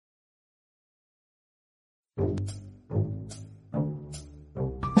Hey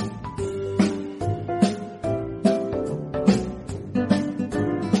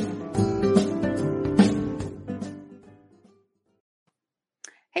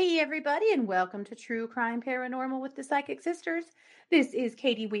everybody, and welcome to True Crime Paranormal with the Psychic Sisters. This is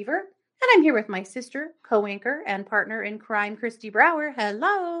Katie Weaver, and I'm here with my sister, co-anchor, and partner in crime, Christy Brower.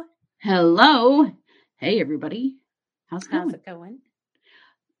 Hello. Hello. Hey everybody. How's it going?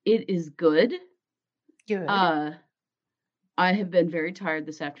 It is good. Good. I have been very tired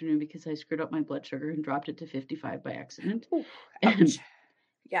this afternoon because I screwed up my blood sugar and dropped it to 55 by accident. Ooh, and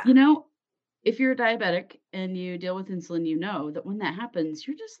yeah. You know, if you're a diabetic and you deal with insulin, you know that when that happens,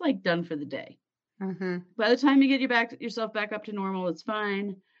 you're just like done for the day. Mm-hmm. By the time you get yourself back up to normal, it's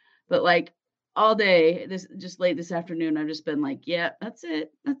fine. But like all day, late this afternoon, I've just been like, yeah, that's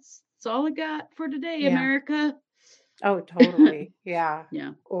it. That's all I got for today, Yeah. America. Oh, totally. Yeah.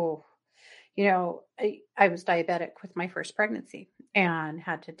 Yeah. Oh, I was diabetic with my first pregnancy and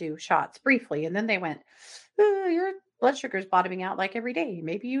had to do shots briefly. And then they went, your blood sugar's bottoming out like every day.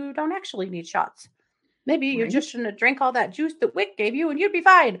 Maybe you don't actually need shots. Maybe you just shouldn't have drank all that juice that Wick gave you and you'd be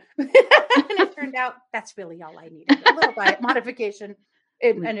fine. And it turned out that's really all I needed. A little diet modification.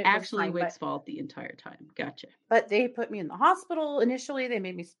 And it actually was fine, Wick's fault the entire time. Gotcha. But they put me in the hospital initially. They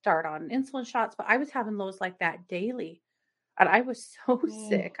made me start on insulin shots, but I was having lows like that daily. And I was so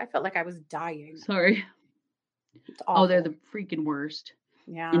sick. I felt like I was dying. Sorry. Oh, they're the freaking worst.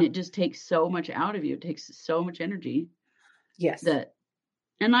 Yeah. And it just takes so much out of you. It takes so much energy. Yes.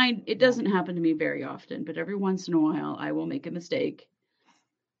 It doesn't happen to me very often, but every once in a while I will make a mistake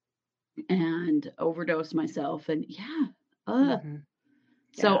and overdose myself. And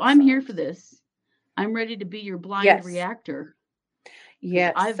So I'm here for this. I'm ready to be your blind reactor.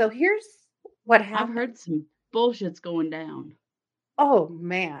 Yes. So here's what happened. I've heard some bullshit's going down. Oh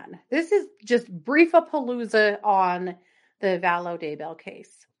man, this is just briefapalooza on the Vallow Daybell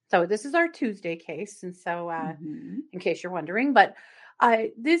case. So this is our Tuesday case, and so in case you're wondering, but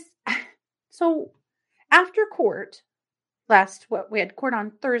so after court we had court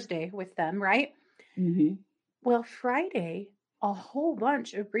on Thursday with them, right? Mm-hmm. Well, Friday, a whole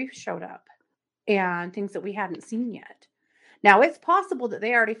bunch of briefs showed up and things that we hadn't seen yet. Now, it's possible that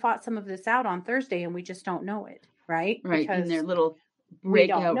they already fought some of this out on Thursday and we just don't know it, right? Right, because in their little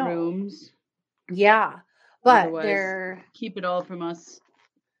breakout rooms. Yeah, but they're... Keep it all from us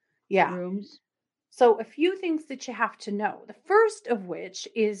rooms. So a few things that you have to know. The first of which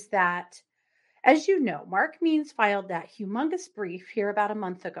is that, as you know, Mark Means filed that humongous brief here about a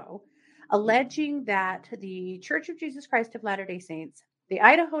month ago, alleging that the Church of Jesus Christ of Latter-day Saints, the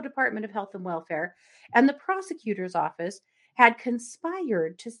Idaho Department of Health and Welfare, and the prosecutor's office had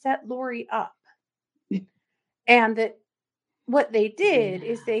conspired to set Lori up. And that what they did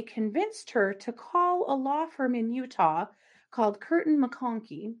is they convinced her to call a law firm in Utah called Curtin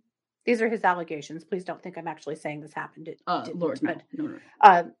McConkie. These are his allegations. Please don't think I'm actually saying this happened. Lord,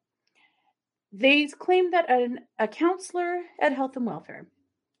 no. They claimed that a counselor at Health and Welfare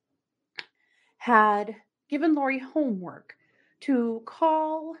had given Lori homework to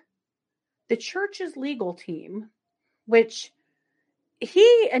call the church's legal team, which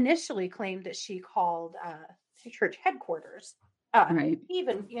he initially claimed that she called church headquarters. Right. He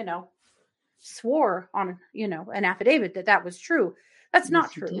even, swore on, an affidavit that was true. That's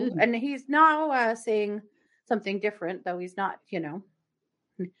not true. And he's now saying something different, though he's not, no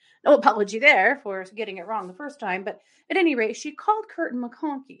apology there for getting it wrong the first time. But at any rate, she called Curtin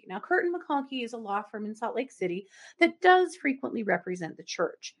McConkie. Now, Curtin McConkie is a law firm in Salt Lake City that does frequently represent the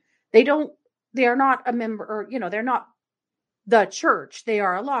church. They are not a member, or, they're not the church. They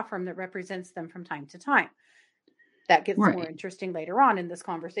are a law firm that represents them from time to time. That gets more interesting later on in this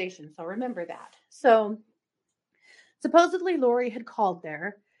conversation. So remember that. So supposedly Lori had called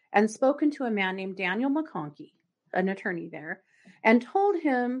there and spoken to a man named Daniel McConkie, an attorney there, and told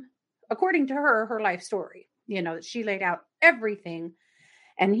him, according to her life story, that she laid out everything.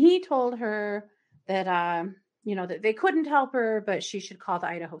 And he told her that, that they couldn't help her, but she should call the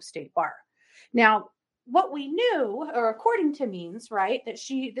Idaho State Bar. Now, what we knew, or according to Means, right, that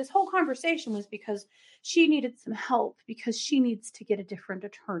this whole conversation was because she needed some help because she needs to get a different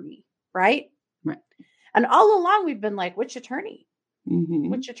attorney, right? Right. And all along we've been like, which attorney? Mm-hmm.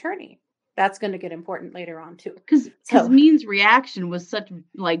 Which attorney? That's going to get important later on too. Because Means' reaction was such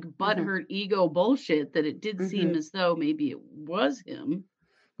like butthurt ego bullshit that it did seem as though maybe it was him.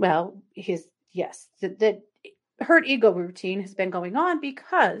 Well, the hurt ego routine has been going on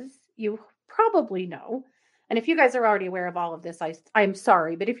because you probably know, and if you guys are already aware of all of this, I'm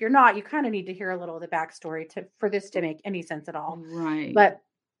sorry, but if you're not, you kind of need to hear a little of the backstory for this to make any sense at all. Right. But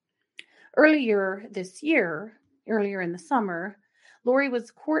Earlier this year, earlier in the summer, Lori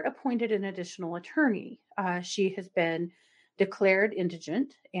was court appointed an additional attorney. She has been declared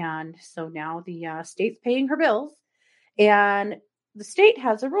indigent, and so now the state's paying her bills. And the state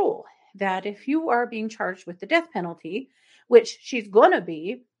has a rule that if you are being charged with the death penalty, which she's going to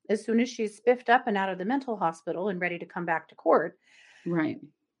be as soon as she's spiffed up and out of the mental hospital and ready to come back to court. Right.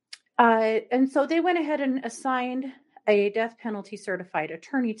 And so they went ahead and assigned a death penalty certified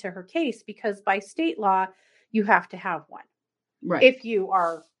attorney to her case because by state law, you have to have one. Right. If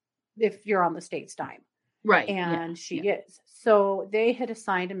you're on the state's dime. Right. And she is. So they had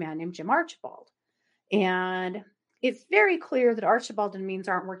assigned a man named Jim Archibald. And it's very clear that Archibald and Means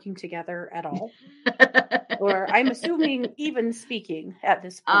aren't working together at all. Or I'm assuming even speaking at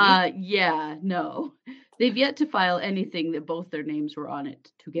this point. Yeah, no. They've yet to file anything that both their names were on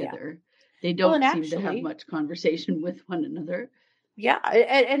it together. Yeah. They don't seem to have much conversation with one another. Yeah.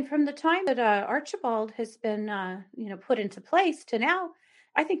 And from the time that Archibald has been put into place to now,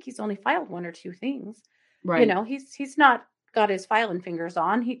 I think he's only filed one or two things. Right. He's not got his filing fingers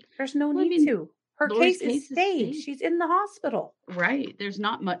on. There's no need to. Her case is staged. She's in the hospital. Right. There's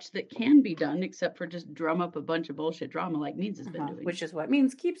not much that can be done except for just drum up a bunch of bullshit drama like Means has been doing. Which is what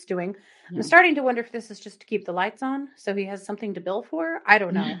Means keeps doing. Yeah. I'm starting to wonder if this is just to keep the lights on so he has something to bill for. I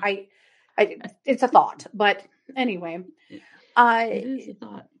don't know. It's a thought. But anyway. It is a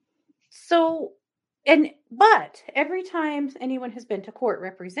thought. So, but every time anyone has been to court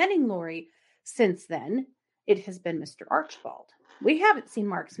representing Lori since then, it has been Mr. Archibald. We haven't seen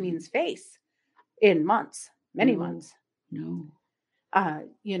Mark's Means face in months, many months. No.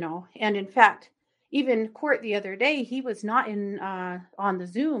 And in fact, even court the other day, he was not on the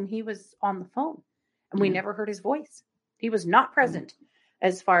Zoom. He was on the phone and we never heard his voice. He was not present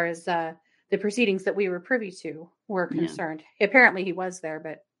as far as the proceedings that we were privy to were concerned. Yeah. Apparently he was there,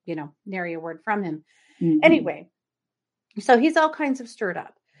 but nary a word from him. Mm-hmm. Anyway, so he's all kinds of stirred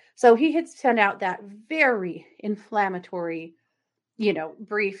up. So he had sent out that very inflammatory,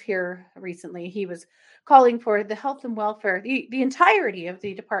 brief here recently. He was calling for the health and welfare, the entirety of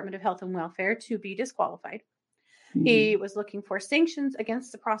the Department of Health and Welfare to be disqualified. Mm-hmm. He was looking for sanctions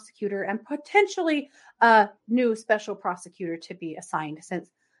against the prosecutor and potentially a new special prosecutor to be assigned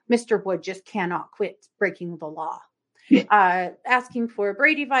since Mr. Wood just cannot quit breaking the law. Asking for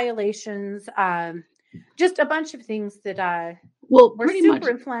Brady violations, just a bunch of things that were pretty super much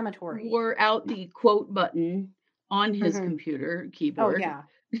inflammatory. Were out the quote button on his computer keyboard. Oh, yeah.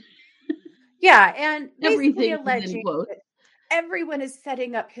 Yeah, and basically alleging that everyone is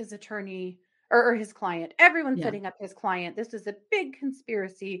setting up his attorney or his client. Everyone's setting up his client. This is a big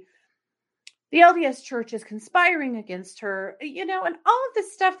conspiracy. The LDS Church is conspiring against her, and all of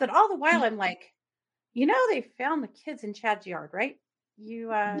this stuff that all the while I'm like, they found the kids in Chad's yard, right? You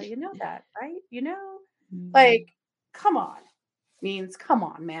know that, right? Like, come on. Means, come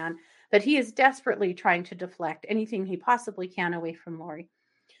on, man. But he is desperately trying to deflect anything he possibly can away from Lori.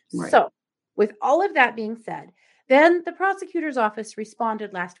 Right. So, with all of that being said, then the prosecutor's office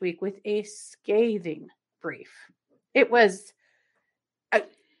responded last week with a scathing brief. It was...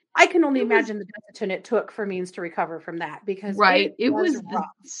 I can only imagine the discipline it took for Means to recover from that because it was the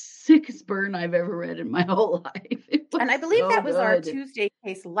sickest burn I've ever read in my whole life. And I believe that was our Tuesday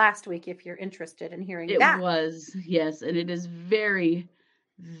case last week, if you're interested in hearing that. It was, yes. And it is very,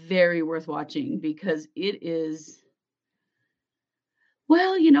 very worth watching because it is,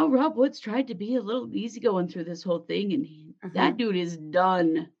 Rob Woods tried to be a little easygoing through this whole thing and that dude is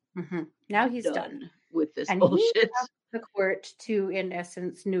done. Mm-hmm. Now he's done with this bullshit. The court to, in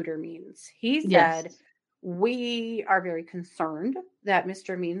essence, neuter Means. He said, we are very concerned that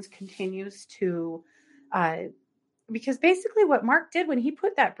Mr. Means continues to, because basically what Mark did when he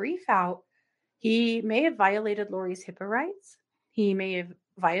put that brief out, he may have violated Lori's HIPAA rights. He may have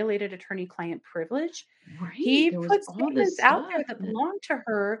violated attorney-client privilege. Right. He put statements out there that belong to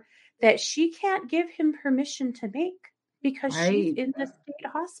her that she can't give him permission to make because she's in the state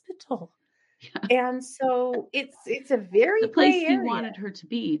hospital. Yeah. And so it's a very the place he wanted her to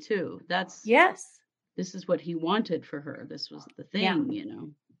be too. This is what he wanted for her. This was the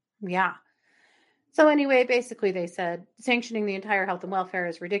thing, Yeah. So anyway, basically they said sanctioning the entire health and welfare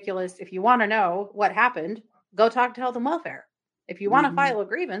is ridiculous. If you want to know what happened, go talk to health and welfare. If you want to file a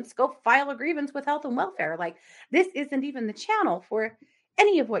grievance, go file a grievance with health and welfare. Like this isn't even the channel for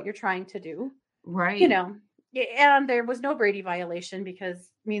any of what you're trying to do. Right. And there was no Brady violation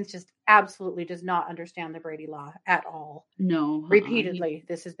because Means just absolutely does not understand the Brady law at all. No. Repeatedly,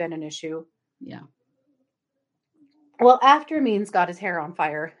 this has been an issue. Yeah. Well, after Means got his hair on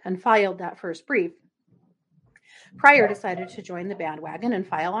fire and filed that first brief, Pryor decided to join the bandwagon and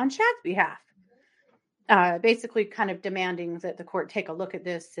file on Chad's behalf. Basically kind of demanding that the court take a look at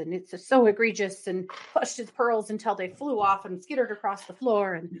this, and it's just so egregious, and pushed his pearls until they flew off and skittered across the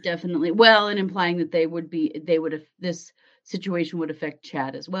floor. And definitely, well, and implying that this situation would affect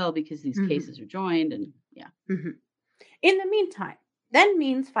Chad as well, because these cases are joined, and yeah. In the meantime, then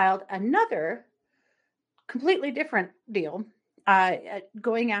Means filed another completely different deal,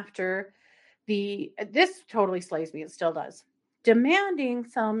 going after this totally slays me, it still does, demanding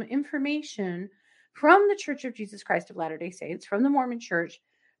some information from the Church of Jesus Christ of Latter-day Saints, from the Mormon Church,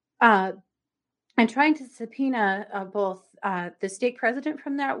 and trying to subpoena both the stake president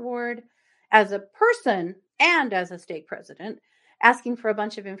from that ward as a person and as a stake president, asking for a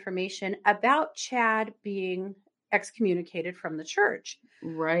bunch of information about Chad being excommunicated from the church.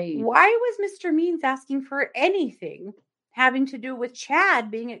 Right. Why was Mr. Means asking for anything having to do with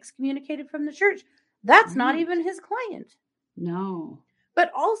Chad being excommunicated from the church? That's not even his client. No.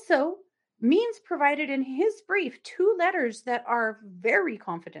 But also, Means provided in his brief 2 letters that are very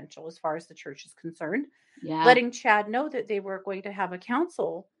confidential as far as the church is concerned, letting Chad know that they were going to have a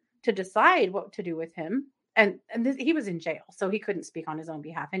council to decide what to do with him. And he was in jail, so he couldn't speak on his own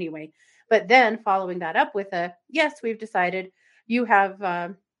behalf anyway. But then following that up with yes, we've decided you have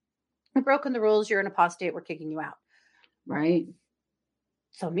broken the rules, you're an apostate, we're kicking you out. Right.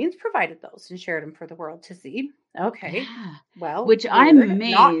 So Means provided those and shared them for the world to see. Okay. Yeah. Well, which I'm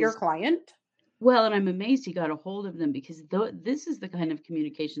amazed. Not your client. Well, and I'm amazed he got a hold of them, because this is the kind of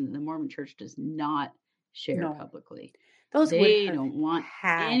communication that the Mormon Church does not share publicly. They don't want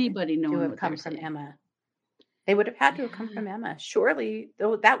anybody knowing what they're saying. Emma. They would have had to have come from Emma. Surely,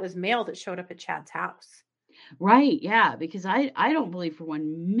 though, that was mail that showed up at Chad's house. Right. Yeah. Because I don't believe for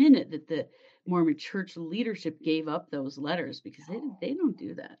 1 minute that the Mormon Church leadership gave up those letters, because they don't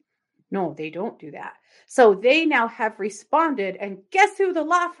do that. No, they don't do that. So they now have responded, and guess who the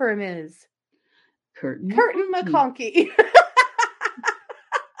law firm is? Curtin McConkie.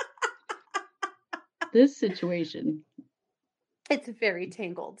 This situation. It's very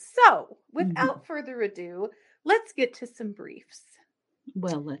tangled. So, without further ado, let's get to some briefs.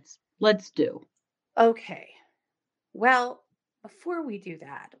 Well, let's do. Okay. Well, before we do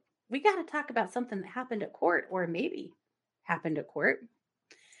that, we got to talk about something that happened at court, or maybe happened at court.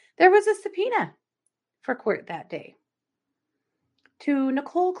 There was a subpoena for court that day to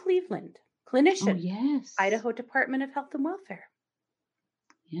Nicole Cleveland, clinician, yes, Idaho Department of Health and Welfare.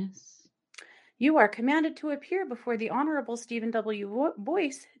 Yes. You are commanded to appear before the Honorable Stephen W.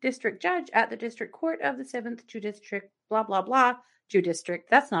 Boyce, District Judge at the District Court of the 7th Judicial, blah, blah, blah, Judistrict.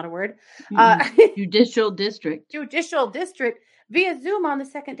 That's not a word. Judicial District. Judicial District via Zoom on the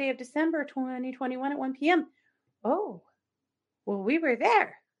 2nd day of December 2021 at 1 p.m. Oh, well, we were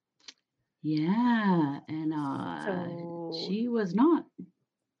there. Yeah, and she was not.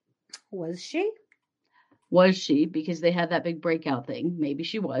 Was she? Was she? Because they had that big breakout thing. Maybe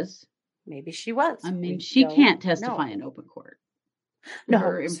she was. Maybe she was. I mean, she can't testify in open court. No,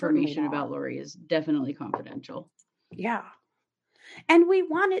 her information about Lori is definitely confidential. Yeah. And we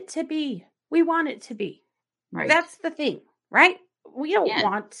want it to be. We want it to be. Right. That's the thing, right? We don't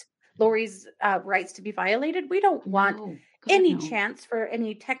want Lori's rights to be violated. We don't want any chance for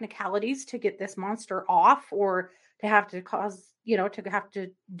any technicalities to get this monster off, or to have to cause, to have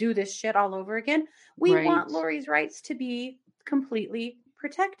to do this shit all over again. We want Lori's rights to be completely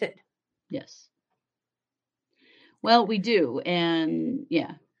protected. Yes. Well, we do. And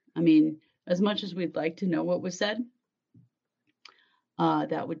yeah, I mean, as much as we'd like to know what was said,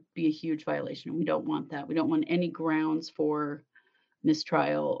 that would be a huge violation. We don't want that. We don't want any grounds for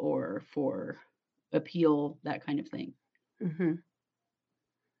mistrial or for appeal, that kind of thing. Mm-hmm.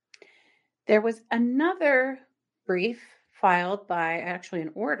 There was another brief filed by, actually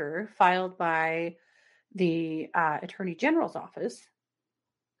an order filed by the Attorney General's office.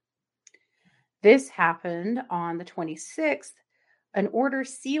 This happened on the 26th, an order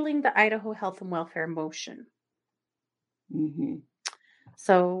sealing the Idaho Health and Welfare motion. Mm-hmm.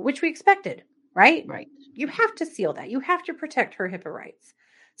 So, which we expected, right? Right. You have to seal that. You have to protect her HIPAA rights.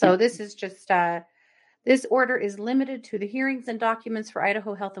 So this is just, this order is limited to the hearings and documents for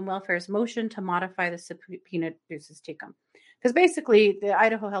Idaho Health and Welfare's motion to modify the subpoena duces tecum. Because basically, the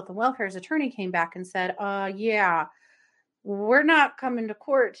Idaho Health and Welfare's attorney came back and said, we're not coming to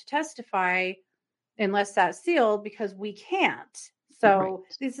court to testify unless that's sealed, because we can't. So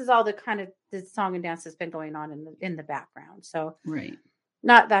this is all the kind of the song and dance that's been going on in the background. So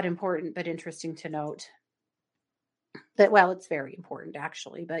not that important, but interesting to note that, well, it's very important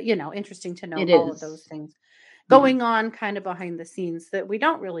actually, but interesting to know all of those things going on kind of behind the scenes that we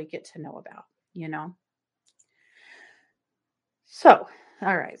don't really get to know about, So,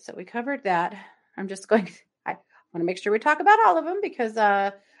 all right. So we covered that. I want to make sure we talk about all of them because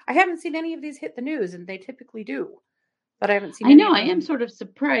I haven't seen any of these hit the news, and they typically do. But I haven't seen I know. I am sort of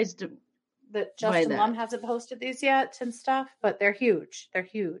surprised that Justin Lum hasn't posted these yet and stuff, but they're huge. They're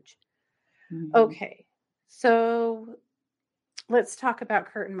huge. Mm-hmm. Okay. So let's talk about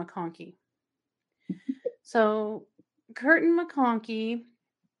Curtin McConkie. So Curtin McConkie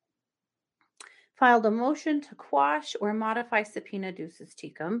filed a motion to quash or modify subpoena ducis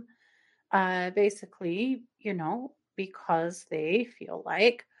tecum, basically, because they feel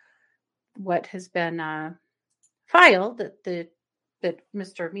like what has been filed that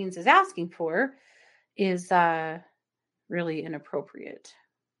Mr. Means is asking for is really inappropriate.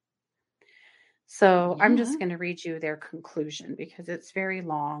 So I'm just going to read you their conclusion because it's very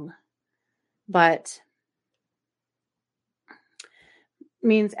long, but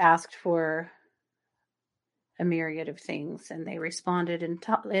Means asked for a myriad of things, and they responded in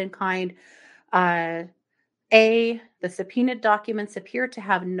kind. A, the subpoenaed documents appear to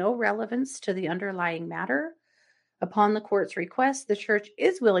have no relevance to the underlying matter. Upon the court's request, the church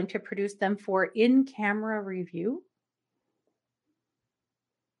is willing to produce them for in-camera review,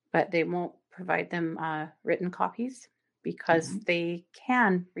 but they won't provide them written copies because they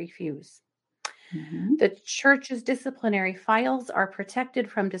can refuse. Mm-hmm. The church's disciplinary files are protected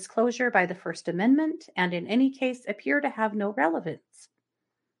from disclosure by the First Amendment and in any case appear to have no relevance.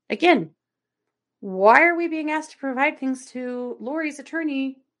 Again, why are we being asked to provide things to Lori's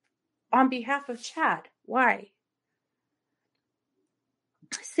attorney on behalf of Chad? Why?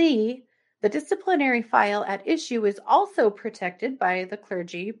 C, the disciplinary file at issue is also protected by the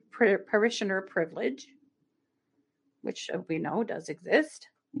clergy parishioner privilege, which we know does exist.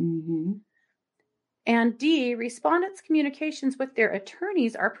 Mm-hmm. And D, respondents' communications with their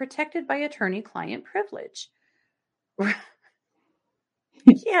attorneys are protected by attorney-client privilege.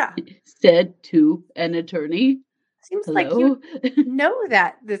 Yeah. Said to an attorney. Seems like you know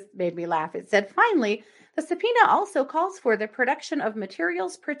that. This made me laugh. It said, finally, the subpoena also calls for the production of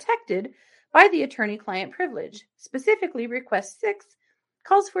materials protected by the attorney-client privilege. Specifically, request 6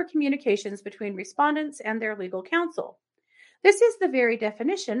 calls for communications between respondents and their legal counsel. This is the very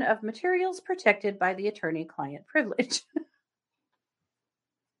definition of materials protected by the attorney-client privilege.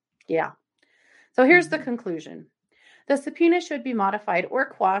 Yeah. So here's the conclusion. The subpoena should be modified or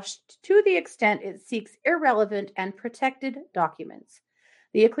quashed to the extent it seeks irrelevant and protected documents.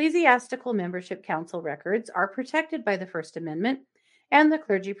 The Ecclesiastical Membership Council records are protected by the First Amendment and the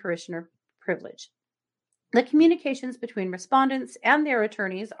clergy parishioner privilege. The communications between respondents and their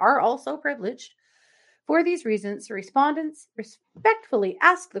attorneys are also privileged. For these reasons, respondents respectfully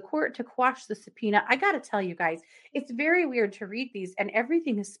ask the court to quash the subpoena. I got to tell you guys, it's very weird to read these and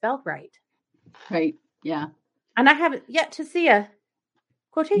everything is spelled right. Right. Yeah. And I haven't yet to see a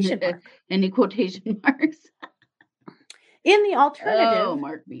quotation mark. Any quotation marks? In the alternative,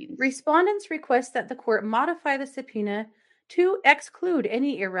 respondents request that the court modify the subpoena to exclude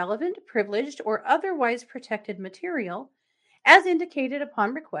any irrelevant, privileged, or otherwise protected material. As indicated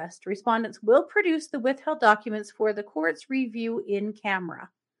upon request, respondents will produce the withheld documents for the court's review in camera.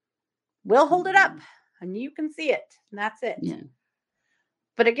 We'll hold it up and you can see it. And that's it. Yeah.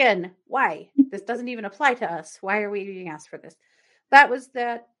 But again, why? This doesn't even apply to us. Why are we being asked for this? That was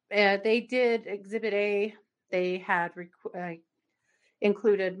that they did Exhibit A. They had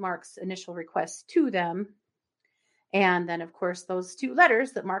included Mark's initial request to them. And then, of course, those 2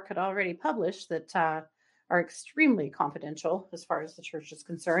 letters that Mark had already published that are extremely confidential as far as the church is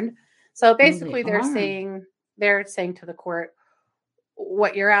concerned. So basically they're saying to the court,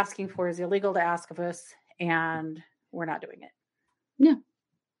 what you're asking for is illegal to ask of us and we're not doing it. Yeah.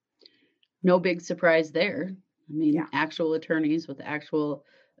 No big surprise there. I mean, actual attorneys with actual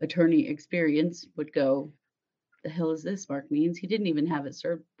attorney experience would go, the hell is this, Mark Means? He didn't even have it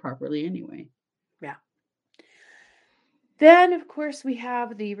served properly anyway. Yeah. Then, of course, we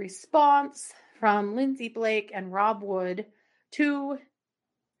have the response from Lindsay Blake and Rob Wood to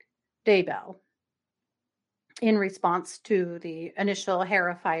Daybell in response to the initial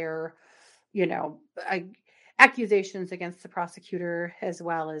Harifier, accusations against the prosecutor, as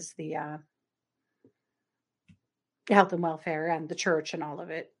well as the health and welfare and the church and all of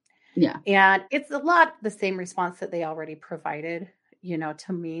it. Yeah. And it's a lot the same response that they already provided,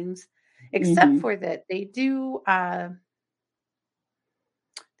 to Means, except for that they do,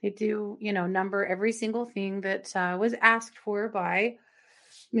 number every single thing that was asked for by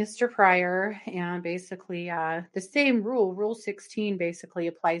Mr. Pryor. And basically the same Rule 16 basically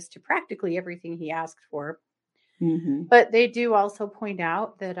applies to practically everything he asked for. Mm-hmm. But they do also point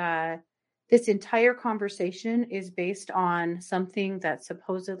out that This entire conversation is based on something that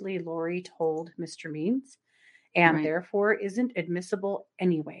supposedly Lori told Mr. Means, and therefore isn't admissible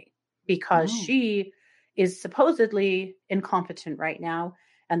anyway, because she is supposedly incompetent right now.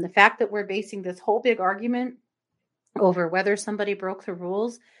 And the fact that we're basing this whole big argument over whether somebody broke the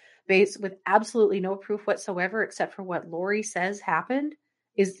rules based with absolutely no proof whatsoever, except for what Lori says happened,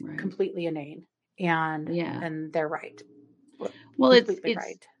 is completely inane. And they're right. Well, it's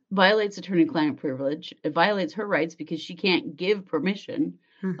violates attorney-client privilege. It violates her rights because she can't give permission.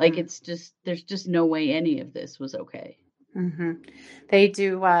 Like, it's just, there's just no way any of this was okay. They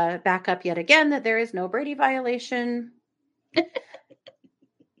do back up yet again that there is no Brady violation.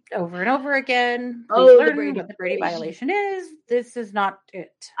 Over and over again. Please learn what the Brady violation is. This is not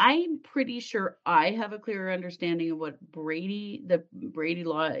it. I'm pretty sure I have a clearer understanding of what the Brady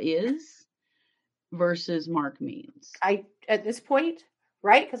law is versus Mark Means. At this point,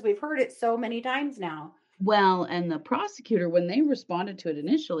 right? Because we've heard it so many times now. Well, and the prosecutor, when they responded to it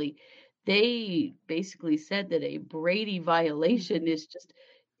initially, they basically said that a Brady violation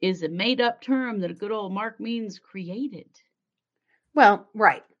is a made-up term that a good old Mark Means created. Well,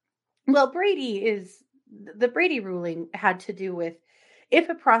 right. Well, the Brady ruling had to do with if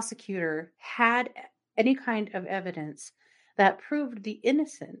a prosecutor had any kind of evidence that proved the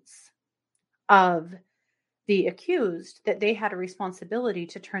innocence of the accused, that they had a responsibility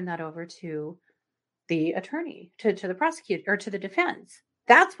to turn that over to the attorney, to the prosecutor, or to the defense.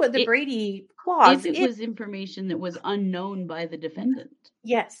 That's what the Brady clause is. If it was information that was unknown by the defendant.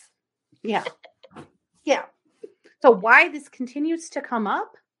 Yes. Yeah. Yeah. So why this continues to come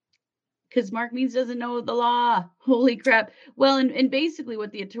up? Because Mark Means doesn't know the law. Holy crap. Well, and basically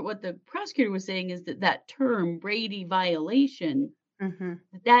what the prosecutor was saying is that term Brady violation,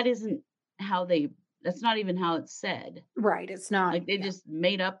 that isn't that's not even how it's said. Right. It's not. Like, they just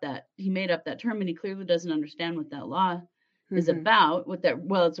made up that term, and he clearly doesn't understand what that law is about.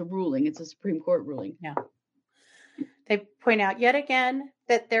 It's a ruling. It's a Supreme Court ruling. Yeah. They point out yet again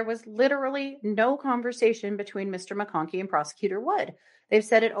that there was literally no conversation between Mr. McConkey and Prosecutor Wood. They've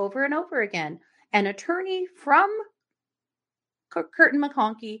said it over and over again. An attorney from Curtin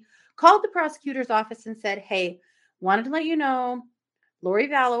McConkey called the prosecutor's office and said, hey, wanted to let you know, Lori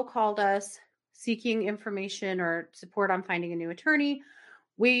Vallow called us seeking information or support on finding a new attorney.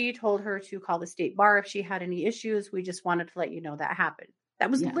 We told her to call the state bar if she had any issues. We just wanted to let you know that happened. That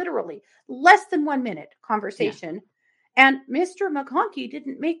was literally less than 1 minute conversation. Yeah. And Mr. McConkey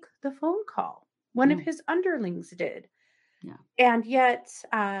didn't make the phone call. One of his underlings did. Yeah. And yet,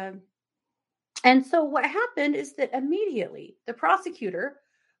 and so what happened is that immediately the prosecutor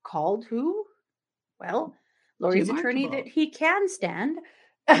called who? Well, Lori's attorney that he can stand,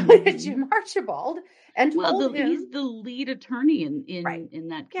 Jim Archibald, and told him he's the lead attorney in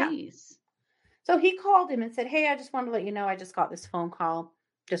that case. So he called him and said, hey, I just wanted to let you know, I just got this phone call.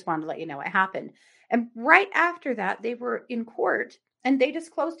 Just wanted to let you know what happened. And right after that, they were in court and they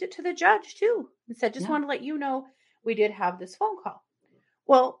disclosed it to the judge too and said, just want to let you know, we did have this phone call.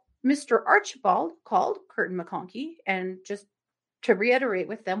 Well, Mr. Archibald called Curtin McConkey and just to reiterate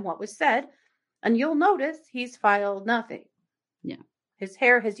with them what was said. And you'll notice he's filed nothing. Yeah. His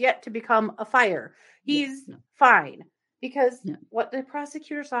hair has yet to become a fire. He's fine because what the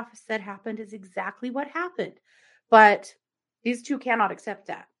prosecutor's office said happened is exactly what happened. But these two cannot accept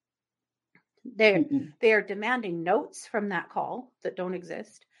that. They are demanding notes from that call that don't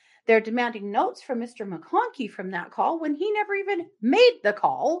exist. They're demanding notes from Mr. McConkey from that call when he never even made the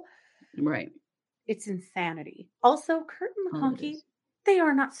call. Right. It's insanity. Also, Curtin McConkey, they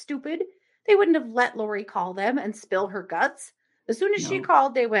are not stupid. They wouldn't have let Lori call them and spill her guts. As soon as she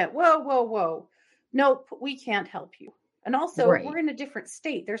called, they went, whoa, whoa, whoa. Nope, we can't help you. And also, we're in a different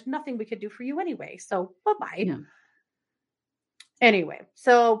state. There's nothing we could do for you anyway. So bye-bye. Yeah. Anyway,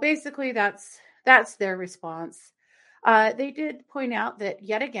 so basically that's their response. They did point out that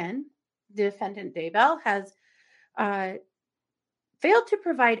yet again, defendant Daybell has failed to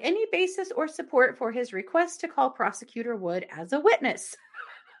provide any basis or support for his request to call Prosecutor Wood as a witness.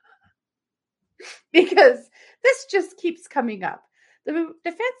 Because this just keeps coming up. The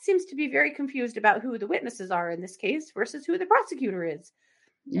defense seems to be very confused about who the witnesses are in this case versus who the prosecutor is.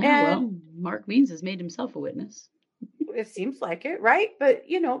 Yeah, Mark Means has made himself a witness. It seems like it, right? But,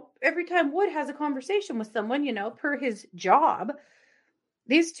 every time Wood has a conversation with someone, per his job,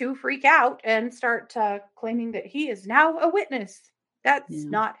 these two freak out and start claiming that he is now a witness. That's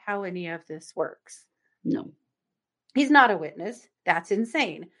not how any of this works. No. He's not a witness. That's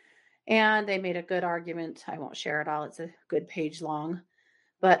insane. And they made a good argument. I won't share it all. It's a good page long.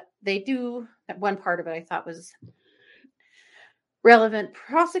 But they do, one part of it I thought was Relevant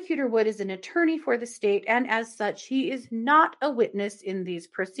Prosecutor Wood is an attorney for the state, and as such, he is not a witness in these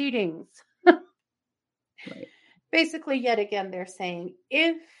proceedings. Right. Basically, yet again, they're saying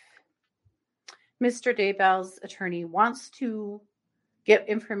if Mr. Daybell's attorney wants to get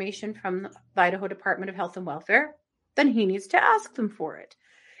information from the Idaho Department of Health and Welfare, then he needs to ask them for it.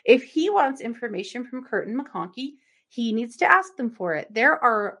 If he wants information from Curtin McConkie, he needs to ask them for it. There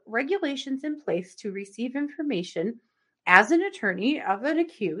are regulations in place to receive information as an attorney of an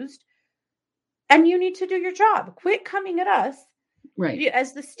accused, and you need to do your job. Quit coming at us, right,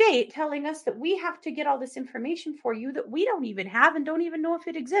 as the state, telling us that we have to get all this information for you that we don't even have and don't even know if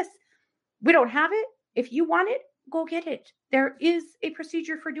it exists. We don't have it. If you want it, go get it. There is a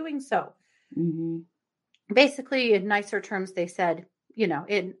procedure for doing so. Mm-hmm. Basically, in nicer terms, they said,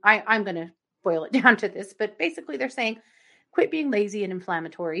 I'm going to boil it down to this, but basically they're saying, quit being lazy and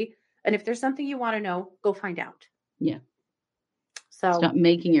inflammatory. And if there's something you want to know, go find out. Yeah. So stop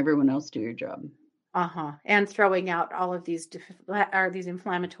making everyone else do your job. And throwing out all of these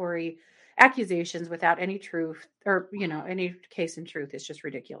inflammatory accusations without any truth or, any case in truth is just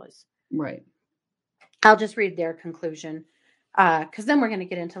ridiculous. Right. I'll just read their conclusion because then we're going to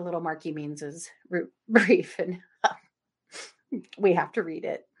get into little Marky Means's brief, and we have to read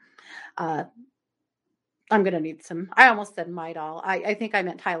it. I'm going to need some. I almost said Midol. I think I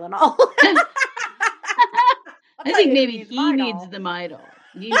meant Tylenol. I think maybe he needs the Midol.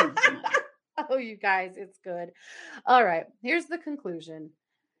 He needs the Midol. Oh, you guys, it's good. All right, here's the conclusion.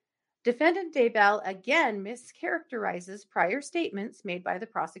 Defendant Daybell again mischaracterizes prior statements made by the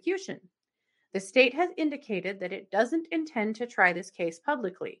prosecution. The state has indicated that it doesn't intend to try this case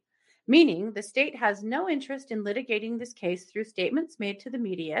publicly, meaning the state has no interest in litigating this case through statements made to the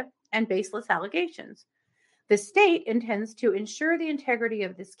media and baseless allegations. The state intends to ensure the integrity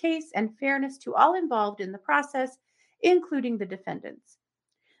of this case and fairness to all involved in the process, including the defendants.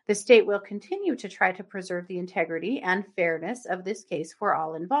 The state will continue to try to preserve the integrity and fairness of this case for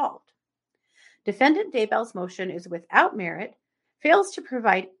all involved. Defendant Daybell's motion is without merit, fails to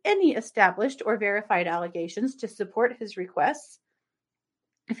provide any established or verified allegations to support his requests,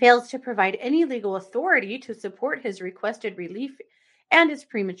 fails to provide any legal authority to support his requested relief, and is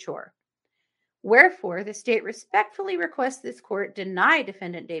premature. Wherefore, the state respectfully requests this court deny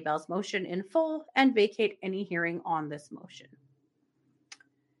Defendant Daybell's motion in full and vacate any hearing on this motion.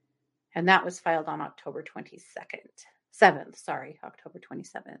 And that was filed on October 27th.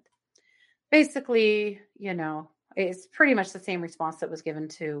 Basically, it's pretty much the same response that was given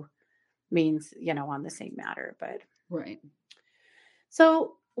to Means, on the same matter. But right.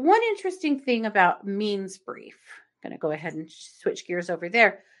 So one interesting thing about Means' brief, I'm going to go ahead and switch gears over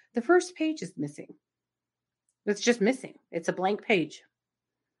there. The first page is missing. It's just missing. It's a blank page.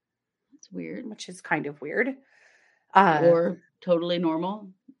 That's weird. Which is kind of weird. Or totally normal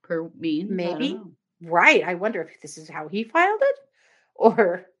per Means. Maybe. Right. I wonder if this is how he filed it,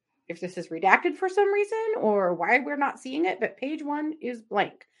 or if this is redacted for some reason, or why we're not seeing it. But page 1 is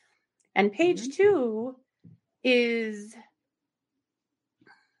blank. And page 2 is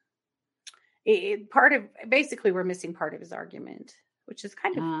basically we're missing part of his argument, which is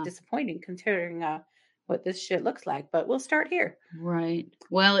kind of disappointing considering what this shit looks like. But we'll start here. Right.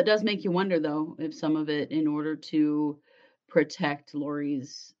 Well, it does make you wonder, though, if some of it, in order to protect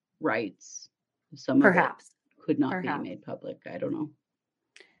Lori's rights, some perhaps of it could not be made public. I don't know.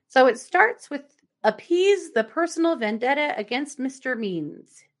 So it starts with appease the personal vendetta against Mr.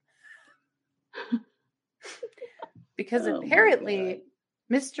 Means. Because apparently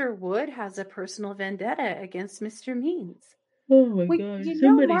Mr. Wood has a personal vendetta against Mr. Means. Oh my God.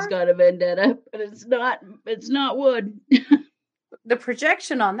 Somebody's got a vendetta, but it's not Wood. The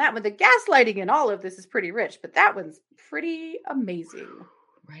projection on that with the gaslighting and all of this is pretty rich, but that one's pretty amazing.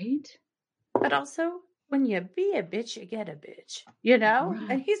 Right? But also, when you be a bitch, you get a bitch, Right.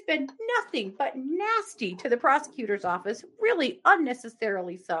 And he's been nothing but nasty to the prosecutor's office, really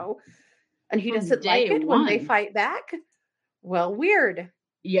unnecessarily so. And he doesn't like it when they fight back. Well, weird.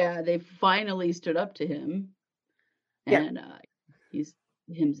 Yeah, they finally stood up to him. And he's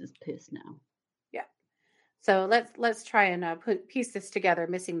pissed now. Yeah. So let's try and piece this together,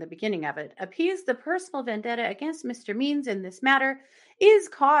 missing the beginning of it. Appease the personal vendetta against Mr. Means in this matter is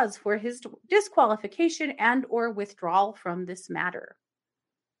cause for his disqualification and or withdrawal from this matter.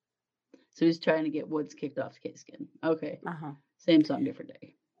 So he's trying to get Woods kicked off the case again. Okay. Same song, different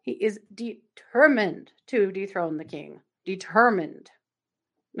day. He is determined to dethrone the king. Determined.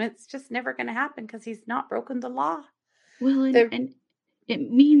 It's just never going to happen because he's not broken the law. Well, and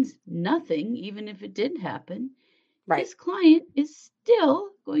it means nothing, even if it did happen, his client is still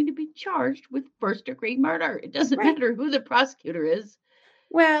going to be charged with first-degree murder. It doesn't matter who the prosecutor is.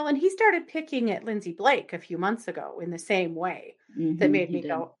 Well, and he started picking at Lindsay Blake a few months ago in the same way that made me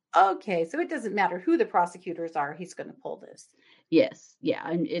go, okay, so it doesn't matter who the prosecutors are, he's going to pull this. Yes, yeah,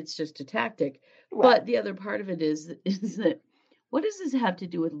 and it's just a tactic. Well, but the other part of it is that what does this have to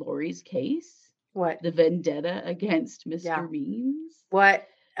do with Lori's case? What? The vendetta against Mr. Means? What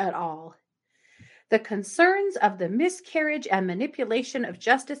at all? The concerns of the miscarriage and manipulation of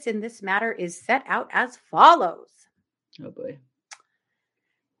justice in this matter is set out as follows. Oh boy.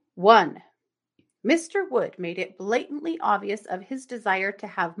 1. Mr. Wood made it blatantly obvious of his desire to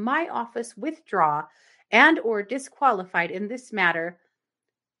have my office withdraw and or disqualified in this matter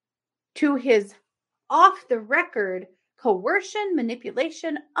to his off-the-record coercion,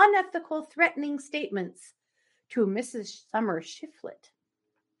 manipulation, unethical, threatening statements to Mrs. Summer Shiflett.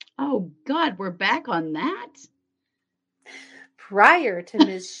 Oh, God, we're back on that? Prior to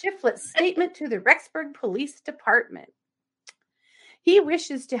Ms. Shiflett's statement to the Rexburg Police Department. He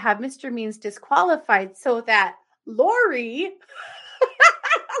wishes to have Mr. Means disqualified so that Lori,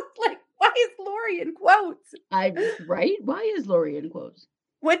 like, why is Lori in quotes? Right? Why is Lori in quotes?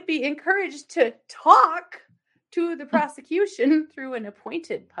 Would be encouraged to talk to the prosecution through an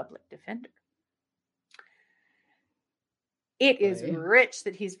appointed public defender. It is rich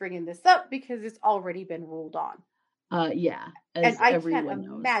that he's bringing this up because it's already been ruled on. Yeah. And I can't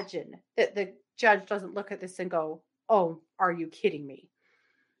imagine that the judge doesn't look at this and go, oh, are you kidding me?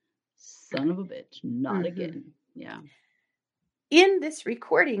 Son of a bitch. Not again. Yeah. In this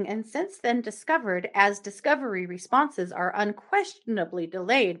recording, and since then discovered as discovery responses are unquestionably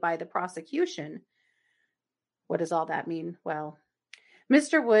delayed by the prosecution. What does all that mean? Well,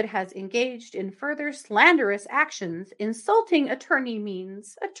 Mr. Wood has engaged in further slanderous actions, insulting attorney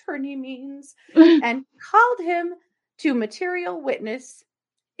Means, and called him to material witness,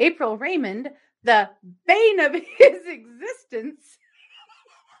 April Raymond, the bane of his existence.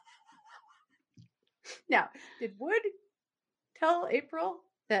 Now, did Wood tell April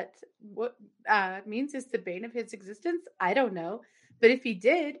that what Means is the bane of his existence? I don't know. But if he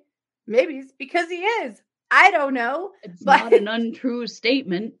did, maybe it's because he is. I don't know. It's not an untrue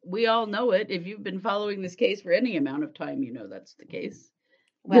statement. We all know it. If you've been following this case for any amount of time, you know that's the case.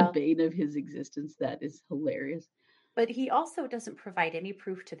 Well, the bane of his existence. That is hilarious. But he also doesn't provide any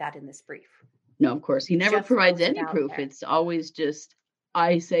proof to that in this brief. No, of course. He never provides any proof. It's always just,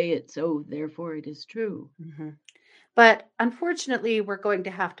 I say it, so therefore it is true. But unfortunately, we're going to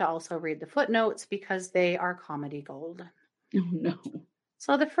have to also read the footnotes because they are comedy gold. Oh, no.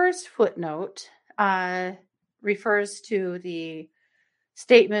 So the first footnote refers to the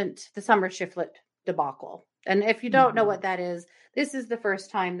statement, the Summer Shiflett debacle. And if you don't know what that is, this is the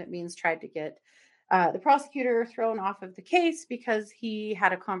first time that Means tried to get the prosecutor thrown off of the case because he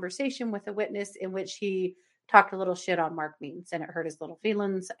had a conversation with a witness in which he talked a little shit on Mark Means and it hurt his little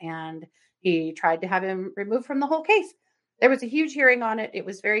feelings and he tried to have him removed from the whole case. There was a huge hearing on it. It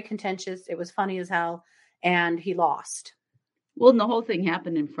was very contentious. It was funny as hell and he lost. Well, and the whole thing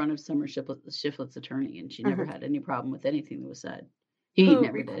happened in front of Summer Shiflett's attorney, and she never had any problem with anything that was said. He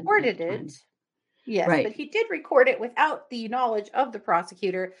never recorded it. Yes, but he did record it without the knowledge of the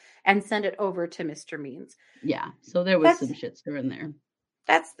prosecutor and send it over to Mr. Means. Yeah, so there was some shit stir in there.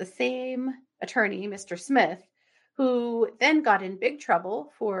 That's the same attorney, Mr. Smith, who then got in big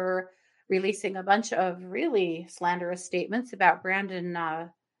trouble for releasing a bunch of really slanderous statements about Brandon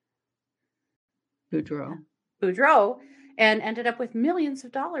Boudreaux. And ended up with millions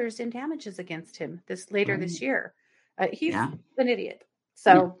of dollars in damages against him this year. He's an idiot.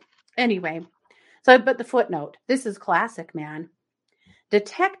 So anyway, but the footnote, this is classic, man.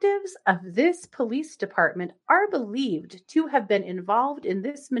 Detectives of this police department are believed to have been involved in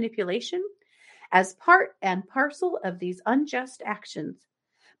this manipulation as part and parcel of these unjust actions.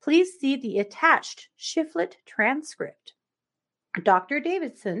 Please see the attached Shiflett transcript. Dr.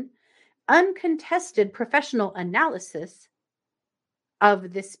 Davidson, uncontested professional analysis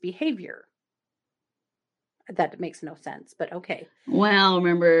of this behavior. That makes no sense, but okay. Well,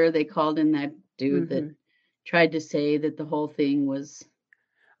 remember they called in that dude that tried to say that the whole thing was...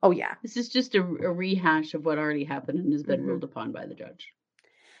 Oh, yeah. This is just a rehash of what already happened and has been ruled upon by the judge.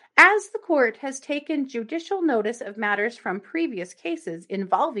 As the court has taken judicial notice of matters from previous cases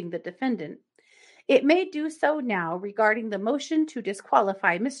involving the defendant, it may do so now regarding the motion to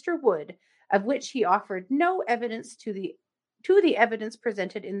disqualify Mr. Wood, of which he offered no evidence to the evidence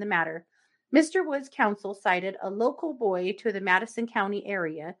presented in the matter. Mr. Wood's counsel cited a local boy to the Madison County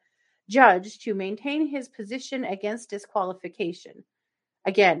area judge to maintain his position against disqualification.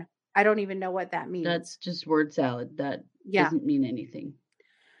 Again, I don't even know what that means. That's just word salad. That doesn't mean anything.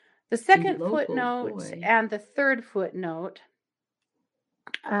 The second footnote and the third footnote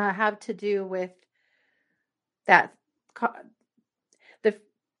have to do with that.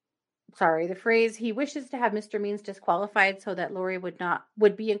 The phrase, he wishes to have Mr. Means disqualified so that Lori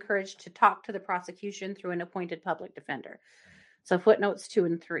would be encouraged to talk to the prosecution through an appointed public defender. So footnotes 2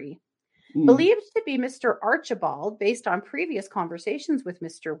 and 3. Believed to be Mr. Archibald based on previous conversations with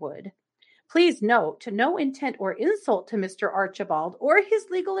Mr. Wood. Please note, to no intent or insult to Mr. Archibald or his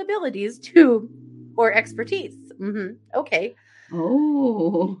legal abilities or expertise. Okay.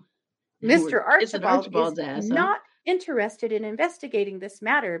 Oh. Mr. Archibald is not interested in investigating this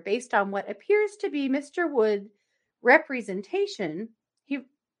matter based on what appears to be Mr. Wood's representation. He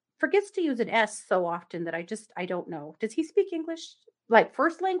forgets to use an S so often that I don't know. Does he speak English? Like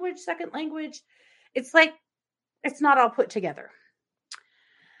first language, second language? It's like, it's not all put together.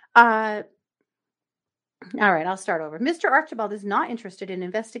 All right, I'll start over. Mr. Archibald is not interested in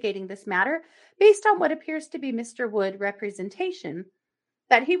investigating this matter based on what appears to be Mr. Wood's representation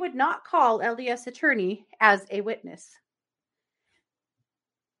that he would not call LDS attorney as a witness.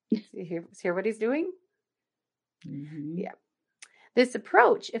 Hear what he's doing? Yeah. This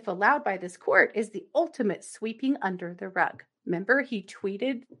approach, if allowed by this court, is the ultimate sweeping under the rug. Remember, he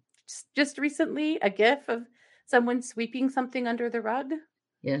tweeted just recently a gif of someone sweeping something under the rug?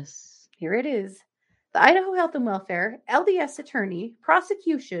 Yes. Here it is. The Idaho Health and Welfare, LDS attorney,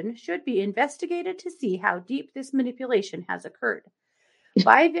 prosecution should be investigated to see how deep this manipulation has occurred.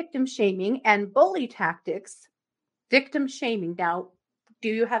 By victim shaming and bully tactics. Victim shaming. Now, do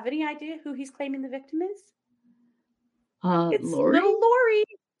you have any idea who he's claiming the victim is? It's Lori? little Lori.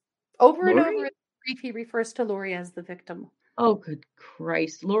 Over and over in the brief, he refers to Lori as the victim. Oh, good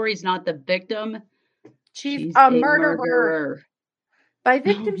Christ. Lori's not the victim. She's a murderer. By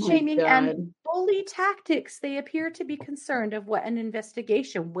victim shaming and bully tactics, they appear to be concerned of what an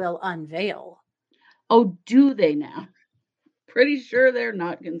investigation will unveil. Oh, do they now? Pretty sure they're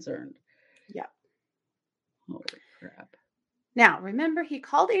not concerned. Yeah. Holy crap. Now, remember, he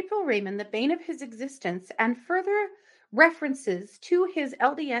called April Raymond the bane of his existence, and further references to his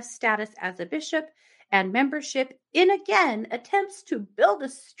LDS status as a bishop and membership in, again, attempts to build a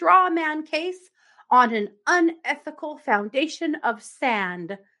straw man case on an unethical foundation of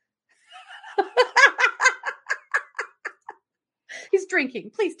sand. He's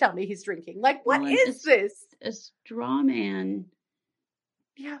drinking. Please tell me he's drinking. Like, what is this? A straw man.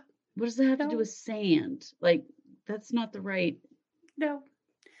 Yeah. What does that have to do with sand? Like, that's not the right. No.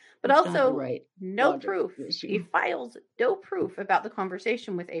 But also, no proof. He files no proof about the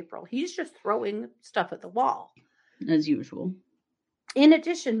conversation with April. He's just throwing stuff at the wall. As usual. In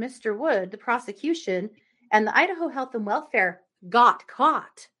addition, Mr. Wood, the prosecution, and the Idaho Health and Welfare got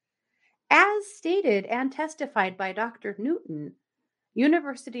caught. As stated and testified by Dr. Newton,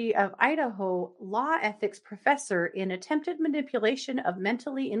 University of Idaho law ethics professor, in attempted manipulation of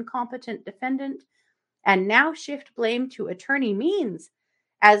mentally incompetent defendant, and now shift blame to attorney Means,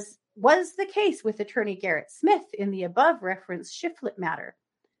 as was the case with attorney Garrett Smith in the above referenced Shiflett matter.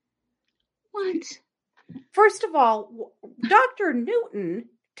 What? First of all, Dr. Newton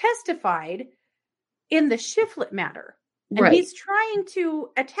testified in the Shiflett matter, and he's trying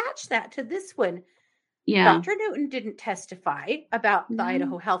to attach that to this one. Yeah. Dr. Newton didn't testify about the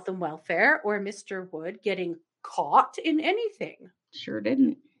Idaho Health and Welfare or Mr. Wood getting caught in anything. Sure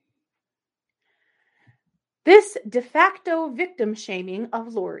didn't. This de facto victim shaming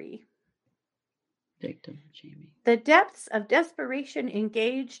of Lori. Victim shaming. The depths of desperation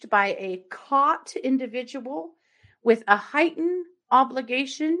engaged by a caught individual with a heightened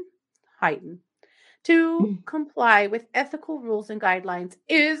obligation, to comply with ethical rules and guidelines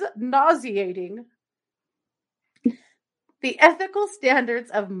is nauseating. The ethical standards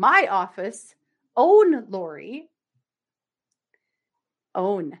of my office own Lori.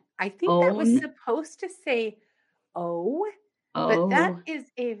 Own. I think that was supposed to say but that is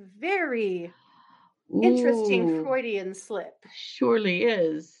a very interesting Freudian slip. Surely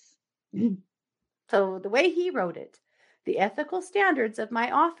is. So the way he wrote it, the ethical standards of my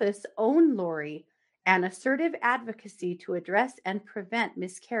office own Lori, an assertive advocacy to address and prevent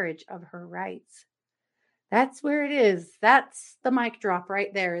miscarriage of her rights. That's where it is. That's the mic drop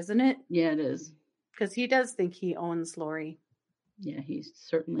right there, isn't it? Yeah, it is. Because he does think he owns Lori. Yeah, he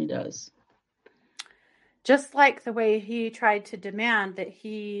certainly does. Just like the way he tried to demand that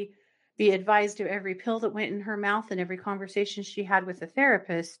he be advised of every pill that went in her mouth and every conversation she had with a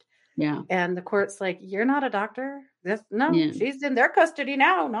therapist. Yeah. And the court's like, you're not a doctor. She's in their custody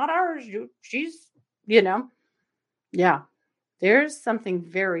now, not ours. She's. Yeah. There's something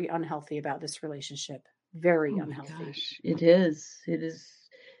very unhealthy about this relationship. Very Oh unhealthy. my gosh, it is. It is.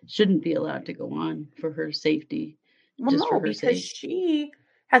 Shouldn't be allowed to go on for her safety. Well, Just for no, her because sake. she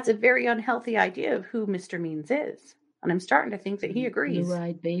has a very unhealthy idea of who Mr. Means is. And I'm starting to think that he agrees.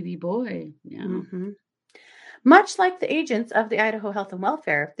 Blue-eyed baby boy. Yeah. Mm-hmm. Much like the agents of the Idaho Health and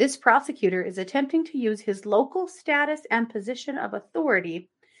Welfare, this prosecutor is attempting to use his local status and position of authority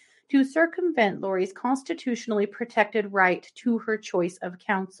to circumvent Lori's constitutionally protected right to her choice of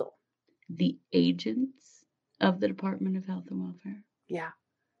counsel. The agents of the Department of Health and Welfare. Yeah.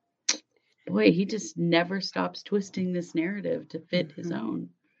 Boy, he just never stops twisting this narrative to fit his own.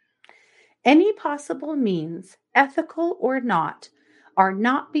 Any possible means, ethical or not, are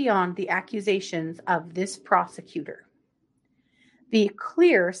not beyond the accusations of this prosecutor. The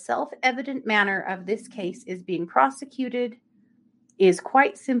clear, self-evident manner of this case is being prosecuted is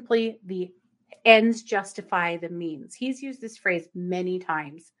quite simply the ends justify the means. He's used this phrase many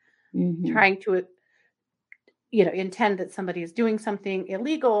times, trying to, intend that somebody is doing something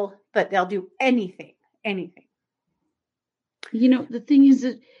illegal, but they'll do anything. The thing is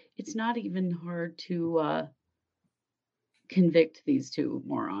that it's not even hard to convict these two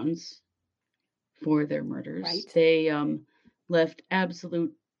morons for their murders. Right. They left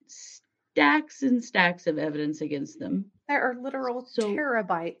absolute stacks and stacks of evidence against them. There are literal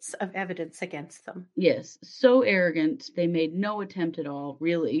terabytes of evidence against them. Yes, so arrogant. They made no attempt at all,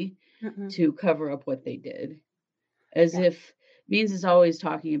 really, to cover up what they did. As if Means is always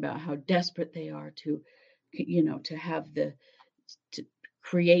talking about how desperate they are to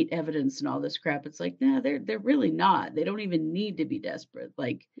create evidence and all this crap. It's like, nah, they're really not. They don't even need to be desperate.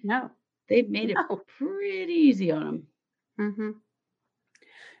 Like, no, they've made it pretty easy on them. Mm-hmm.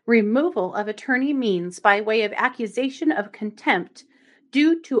 Removal of attorney Means by way of accusation of contempt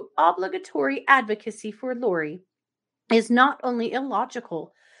due to obligatory advocacy for Lori is not only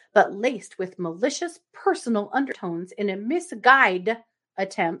illogical, but laced with malicious personal undertones in a misguided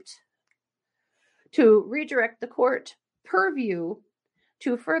attempt to redirect the court purview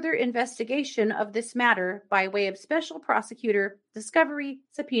to further investigation of this matter by way of special prosecutor, discovery,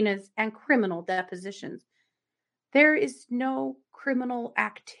 subpoenas, and criminal depositions. There is no criminal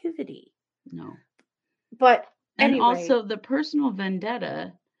activity. No. But and anyway, also the personal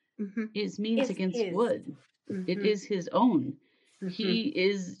vendetta is Means against Wood. It is his own. He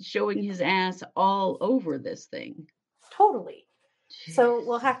is showing his ass all over this thing. Totally. Jeez. So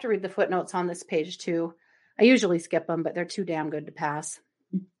we'll have to read the footnotes on this page too. I usually skip them, but they're too damn good to pass.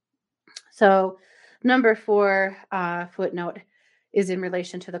 So number 4 footnote is in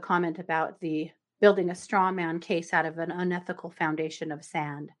relation to the comment about the building a straw man case out of an unethical foundation of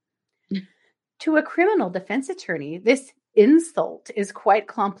sand. To a criminal defense attorney, this insult is quite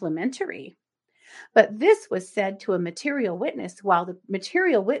complimentary. But this was said to a material witness while the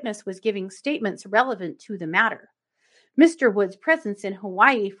material witness was giving statements relevant to the matter. Mr. Wood's presence in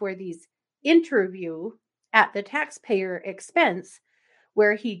Hawaii for these interview at the taxpayer expense,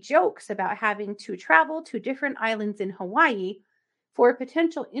 where he jokes about having to travel to different islands in Hawaii for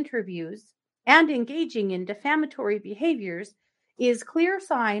potential interviews and engaging in defamatory behaviors, is clear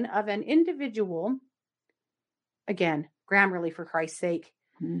sign of an individual, again, Grammarly for Christ's sake,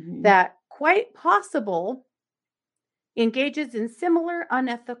 that quite possible engages in similar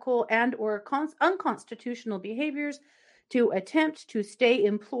unethical and or unconstitutional behaviors to attempt to stay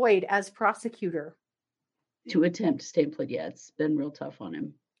employed as prosecutor. To attempt to stay employed, yeah, it's been real tough on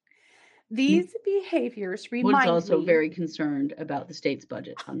him. These behaviors remind me... Wood's also very concerned about the state's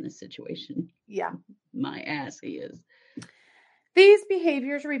budget on this situation. Yeah. My ass, he is. These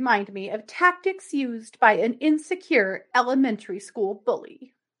behaviors remind me of tactics used by an insecure elementary school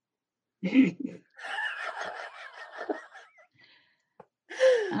bully. We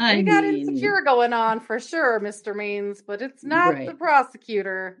got insecure going on for sure, Mr. Means, but it's not the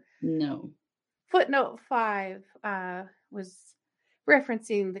prosecutor. No. Footnote 5 was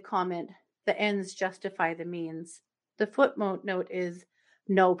referencing the comment, the ends justify the means. The footnote note is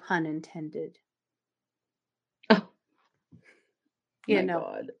no pun intended. Oh.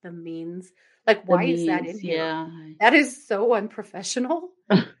 God. The means. Like, why is that in here? Yeah. That is so unprofessional.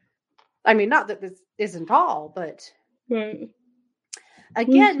 I mean, not that this isn't all, but... Right.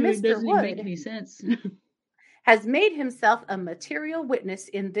 Again, Mr. Wood make any sense. has made himself a material witness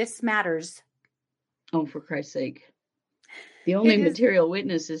in this matters. Oh, for Christ's sake. The only material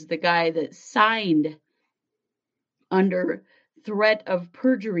witness is the guy that signed under threat of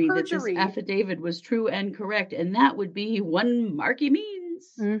perjury that this affidavit was true and correct, and that would be one Marky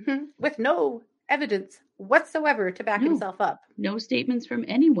Means. With no evidence whatsoever to back himself up. No statements from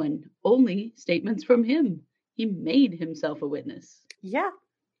anyone, only statements from him. He made himself a witness. Yeah.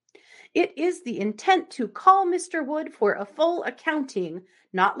 It is the intent to call Mr. Wood for a full accounting,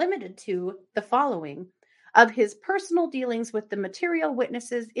 not limited to the following, of his personal dealings with the material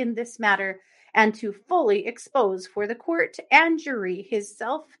witnesses in this matter, and to fully expose for the court and jury his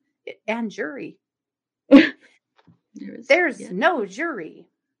self and jury. There's no jury.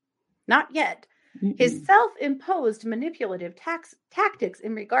 Not yet. Mm-mm. His self-imposed manipulative tactics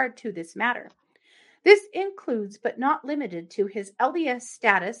in regard to this matter. This includes, but not limited to, his LDS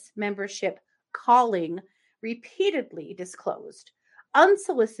status, membership, calling, repeatedly disclosed,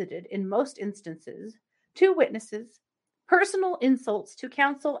 unsolicited in most instances, to witnesses, personal insults to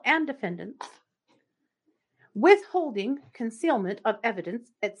counsel and defendants, withholding, concealment of evidence,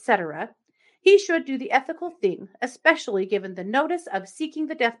 etc. He should do the ethical thing, especially given the notice of seeking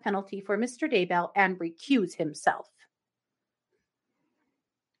the death penalty for Mr. Daybell, and recuse himself.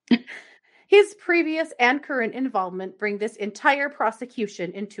 His previous and current involvement bring this entire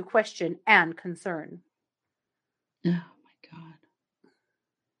prosecution into question and concern. Oh my God.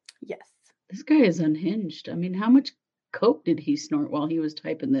 Yes. This guy is unhinged. I mean, how much coke did he snort while he was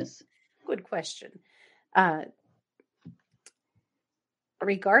typing this? Good question.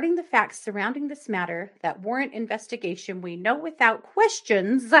 Regarding the facts surrounding this matter that warrant investigation, we know without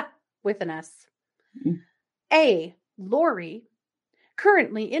questions, with an S, A, Lori,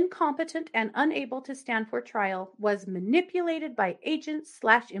 currently incompetent and unable to stand for trial, was manipulated by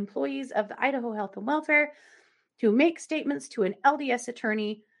agents/employees of the Idaho Health and Welfare to make statements to an LDS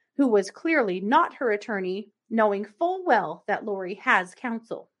attorney who was clearly not her attorney, knowing full well that Lori has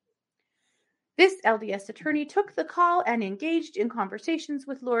counsel. This LDS attorney took the call and engaged in conversations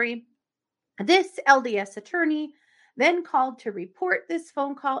with Lori. This LDS attorney then called to report this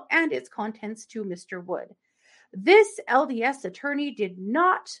phone call and its contents to Mr. Wood. This LDS attorney did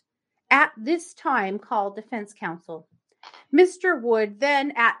not at this time call defense counsel. Mr. Wood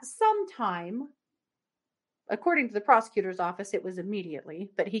then at some time, according to the prosecutor's office, it was immediately,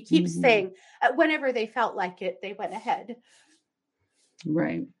 but he keeps saying whenever they felt like it, they went ahead.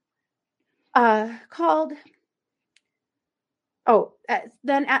 Right. Then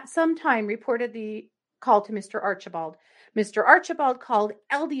at some time reported the call to Mr. Archibald. Mr. Archibald called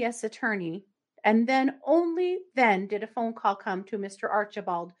LDS attorney, and then only then did a phone call come to Mr.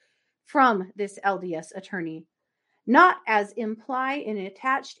 Archibald from this LDS attorney, not as imply in an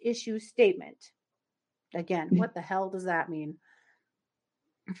attached issue statement. Again, what the hell does that mean?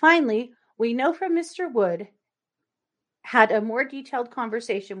 Finally, we know from Mr. Wood had a more detailed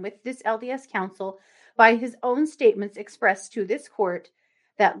conversation with this LDS counsel by his own statements expressed to this court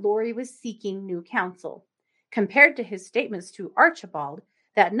that Lori was seeking new counsel, compared to his statements to Archibald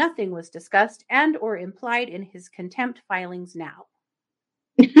that nothing was discussed and or implied in his contempt filings now.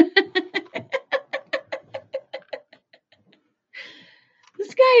 This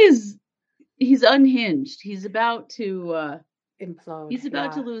guy he's unhinged. He's about to implode. He's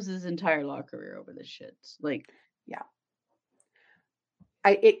about to lose his entire law career over this shit. Yeah.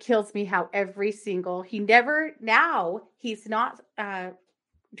 It kills me how he's not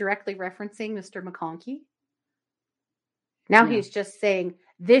directly referencing Mr. McConkie. Now he's just saying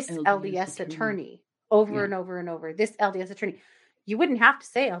this LDS attorney over and over and over. This LDS attorney. You wouldn't have to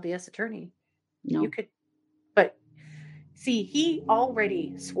say LDS attorney. No. You could, but see, he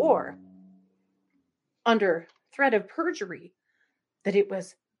already swore under threat of perjury that it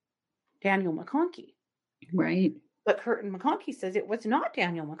was Daniel McConkie. Right. But Curtin McConkie says it was not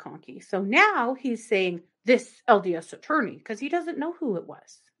Daniel McConkie. So now he's saying this LDS attorney because he doesn't know who it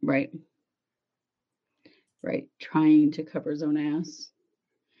was. Right. Right. Trying to cover his own ass,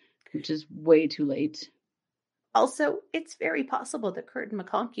 which is way too late. Also, it's very possible that Curtin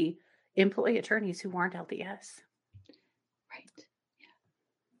McConkie employ attorneys who aren't LDS. Right. Yeah.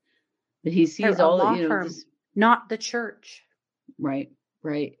 But he sees all the firm, not the church. Right.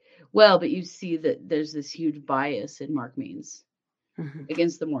 Right. Well, but you see that there's this huge bias in Mark Means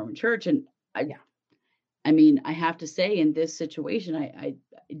against the Mormon Church. And I mean, I have to say in this situation, I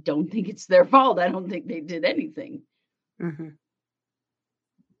don't think it's their fault. I don't think they did anything. Mm-hmm.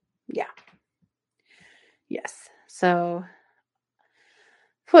 Yeah. Yes. So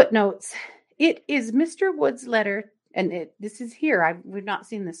footnotes. It is Mr. Wood's letter, and this is here. We've not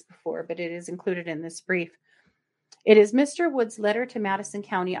seen this before, but it is included in this brief. It is Mr. Wood's letter to Madison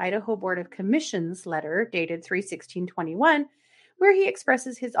County, Idaho Board of Commissions letter dated 3/16/21, where he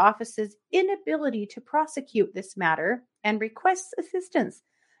expresses his office's inability to prosecute this matter and requests assistance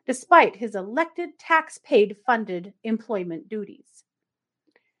despite his elected tax-paid funded employment duties.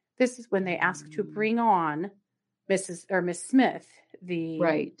 This is when they ask to bring on Miss Smith,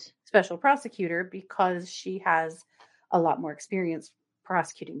 the special prosecutor, because she has a lot more experience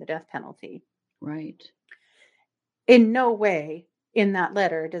prosecuting the death penalty. Right. In no way in that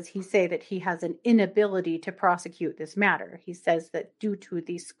letter does he say that he has an inability to prosecute this matter. He says that due to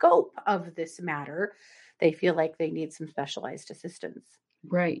the scope of this matter, they feel like they need some specialized assistance.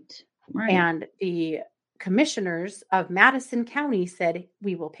 Right. And the commissioners of Madison County said,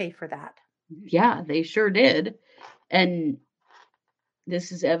 we will pay for that. Yeah, they sure did. And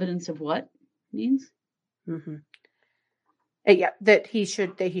this is evidence of what means? Mm-hmm. Yeah, that he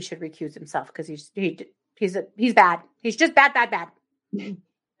should recuse himself because he's bad. He's just bad.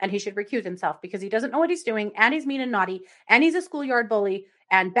 And he should recuse himself because he doesn't know what he's doing, and he's mean and naughty, and he's a schoolyard bully,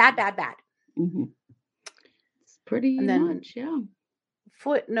 and bad. Mm-hmm. It's pretty much, yeah.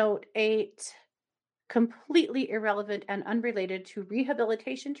 Footnote 8, completely irrelevant and unrelated to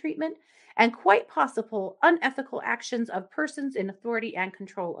rehabilitation treatment and quite possible unethical actions of persons in authority and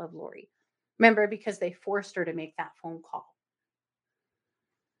control of Lori. Remember, because they forced her to make that phone call.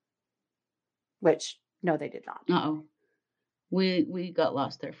 Which, no, they did not. Uh-oh. We got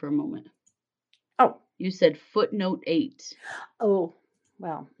lost there for a moment. Oh. You said footnote 8. Oh,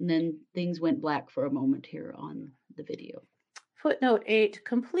 well. And then things went black for a moment here on the video. Footnote 8,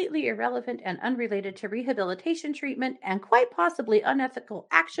 completely irrelevant and unrelated to rehabilitation treatment and quite possibly unethical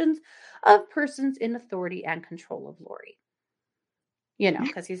actions of persons in authority and control of Lori. You know,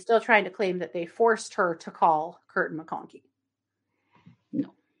 because he's still trying to claim that they forced her to call Curtin McConkie.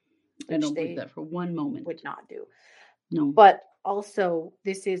 No. I don't believe that for one moment. Would not do. No. But also,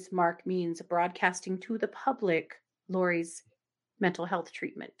 this is Mark Means broadcasting to the public Lori's mental health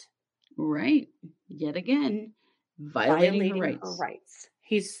treatment. Right. Yet again, violating her rights.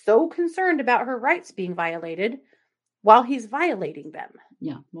 He's so concerned about her rights being violated while he's violating them.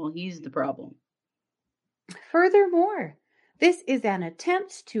 Yeah, well, he's the problem. Furthermore, this is an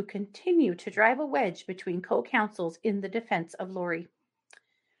attempt to continue to drive a wedge between co-counsels in the defense of Lori.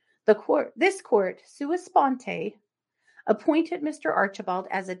 This court, sua sponte, appointed Mr. Archibald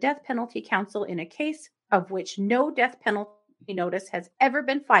as a death penalty counsel in a case of which no death penalty notice has ever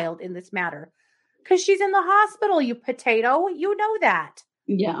been filed in this matter. Because she's in the hospital, you potato. You know that.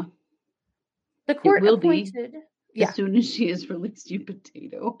 Yeah. The court appointed... As soon as she is released, you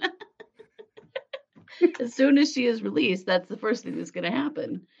potato. As soon as she is released, that's the first thing that's going to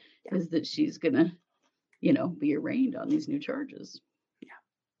happen. Yeah. Is that she's going to, be arraigned on these new charges.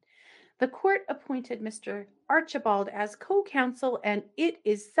 The court appointed Mr. Archibald as co-counsel, and it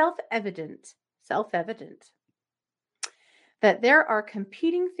is self-evident, that there are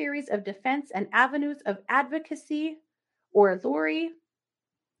competing theories of defense and avenues of advocacy or Lori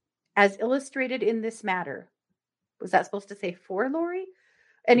as illustrated in this matter. Was that supposed to say for Lori?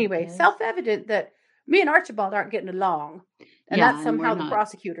 Anyway, self-evident that me and Archibald aren't getting along, and that's somehow the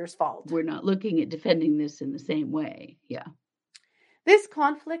prosecutor's fault. We're not looking at defending this in the same way. Yeah. This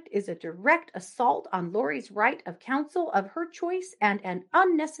conflict is a direct assault on Lori's right of counsel of her choice and an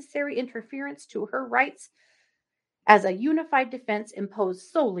unnecessary interference to her rights as a unified defense imposed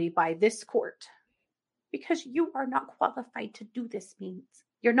solely by this court. Because you are not qualified to do this, Means.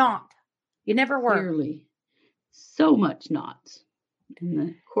 You're not. You never were. Clearly. So much not. And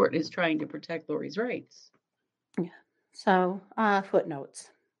the court is trying to protect Lori's rights. Yeah. So,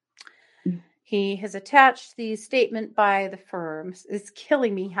 footnotes. He has attached the statement by the firms. It's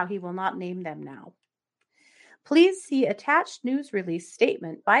killing me how he will not name them now. Please see attached news release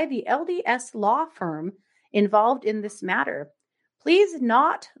statement by the LDS law firm involved in this matter. Please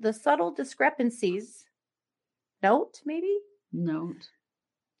note the subtle discrepancies. Note.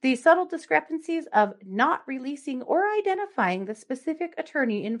 The subtle discrepancies of not releasing or identifying the specific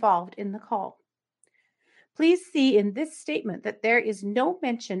attorney involved in the call. Please see in this statement that there is no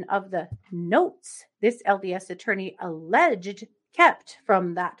mention of the notes this LDS attorney alleged kept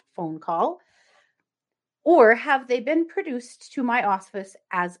from that phone call, or have they been produced to my office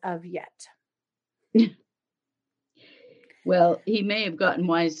as of yet? Well, he may have gotten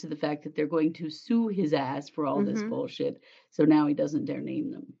wise to the fact that they're going to sue his ass for all this bullshit, so now he doesn't dare name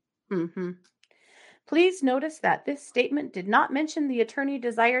them. Mm-hmm. Please notice that this statement did not mention the attorney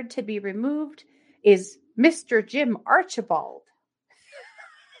desired to be removed is Mr. Jim Archibald.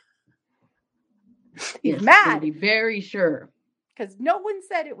 He's mad. Be very sure. Because no one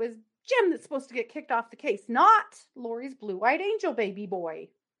said it was Jim that's supposed to get kicked off the case, not Lori's blue-eyed angel baby boy.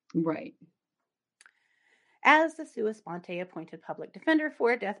 Right. As the sua sponte appointed public defender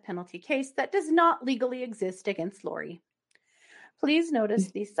for a death penalty case that does not legally exist against Lori. Please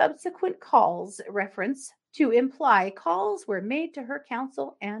notice the subsequent calls reference to imply calls were made to her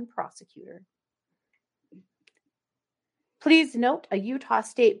counsel and prosecutor. Please note a Utah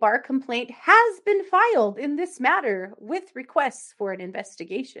State Bar complaint has been filed in this matter with requests for an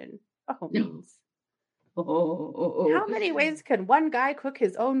investigation. Oh, means. How many ways can one guy cook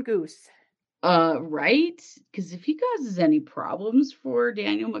his own goose? Right? Because if he causes any problems for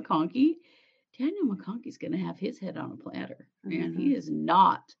Daniel McConkey is going to have his head on a platter. And he is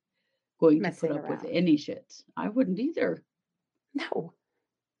not going to put up with any shit. I wouldn't either. No.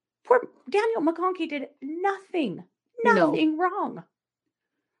 Poor Daniel McConkey did nothing wrong.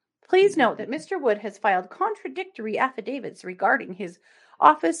 Please note that Mr. Wood has filed contradictory affidavits regarding his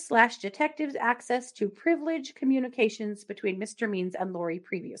office/detectives' access to privileged communications between Mr. Means and Lori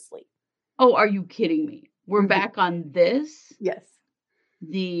previously. Oh, are you kidding me? We're back on this? Yes.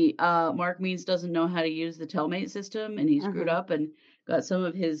 The Mark Means doesn't know how to use the Telmate system, and he screwed up and got some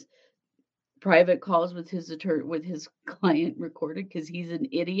of his private calls with his client recorded because he's an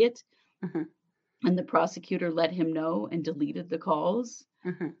idiot. And the prosecutor let him know and deleted the calls.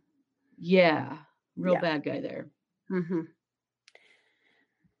 Yeah, bad guy there.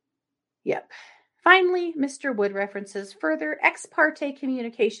 Yep. Finally, Mr. Wood references further ex parte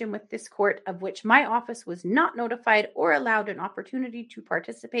communication with this court of which my office was not notified or allowed an opportunity to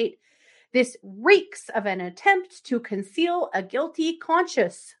participate. This reeks of an attempt to conceal a guilty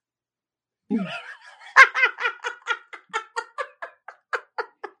conscience.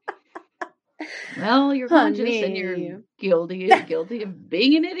 Well, you're conscious and you're guilty of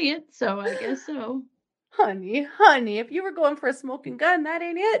being an idiot, so I guess so. Honey, if you were going for a smoking gun, that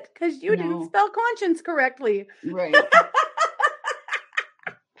ain't it, because you didn't spell conscience correctly. Right.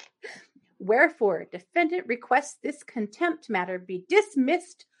 Wherefore, defendant requests this contempt matter be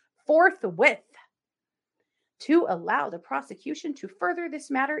dismissed forthwith. To allow the prosecution to further this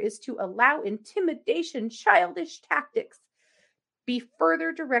matter is to allow intimidation, childish tactics be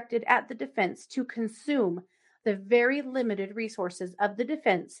further directed at the defense to consume the very limited resources of the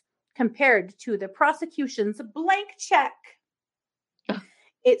defense compared to the prosecution's blank check.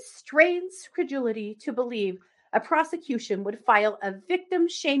 It strains credulity to believe a prosecution would file a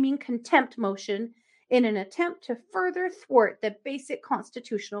victim-shaming contempt motion in an attempt to further thwart the basic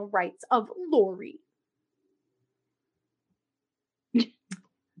constitutional rights of Lori.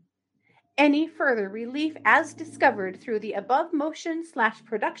 Any further relief as discovered through the above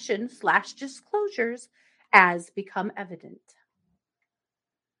motion/production/disclosures as become evident.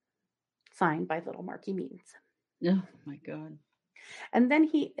 Signed by little Marky Means. Oh my God. And then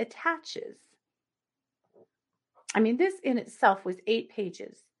he attaches, this in itself was 8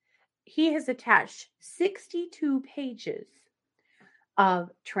 pages. He has attached 62 pages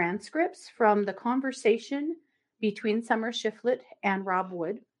of transcripts from the conversation between Summer Shiflett and Rob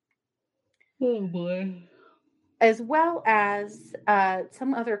Wood. Oh boy. As well as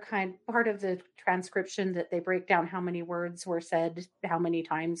some other part of the transcription that they break down how many words were said, how many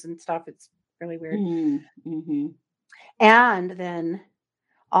times and stuff. It's really weird. And then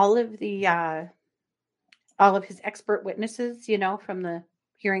all of his expert witnesses, from the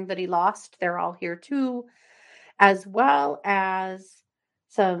hearing that he lost, they're all here too, as well as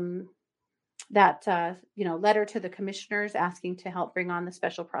some letter to the commissioners asking to help bring on the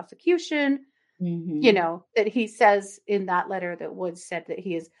special prosecution. That he says in that letter that Woods said that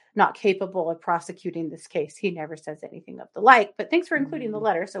he is not capable of prosecuting this case. He never says anything of the like, but thanks for including the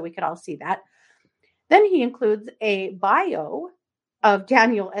letter so we could all see that. Then he includes a bio of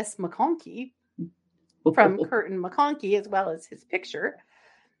Daniel S. McConkey from Curtin McConkey, as well as his picture.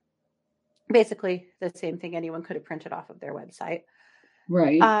 Basically the same thing anyone could have printed off of their website.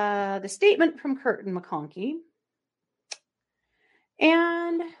 Right. The statement from Curtin McConkey.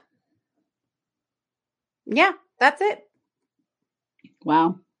 And yeah, that's it.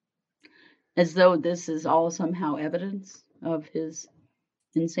 Wow. As though this is all somehow evidence of his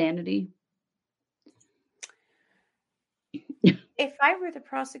insanity. If I were the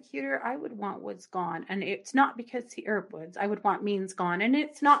prosecutor, I would want Woods gone. And it's not because I would want Means gone. And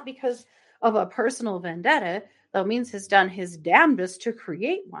it's not because of a personal vendetta, though Means has done his damnedest to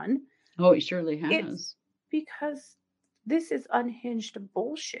create one. Oh, he surely has. It's because this is unhinged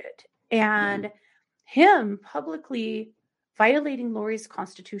bullshit. And him publicly violating Lori's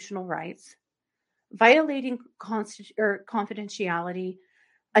constitutional rights, violating confidentiality,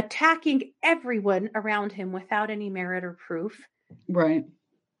 attacking everyone around him without any merit or proof. Right.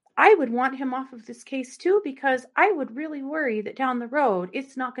 I would want him off of this case too, because I would really worry that down the road,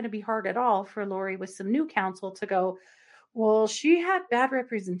 it's not going to be hard at all for Lori with some new counsel to go, well, she had bad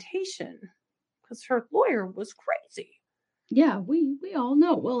representation because her lawyer was crazy. Yeah, we all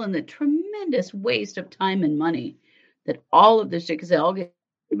know. Well, and the tremendous waste of time and money that all of this shit, because they all get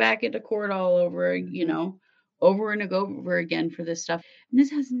back into court all over, over and over again for this stuff. And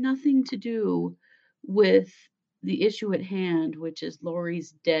this has nothing to do with the issue at hand, which is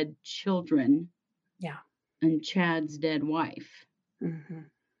Lori's dead children. Yeah. And Chad's dead wife. Mm-hmm.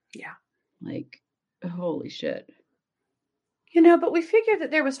 Yeah. Like, holy shit. But we figured that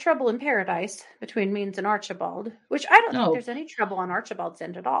there was trouble in paradise between Means and Archibald, which I don't think there's any trouble on Archibald's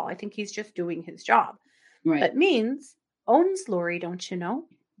end at all. I think he's just doing his job. Right. But Means owns Lori, don't you know?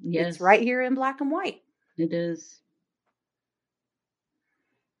 Yes. It's right here in black and white. It is.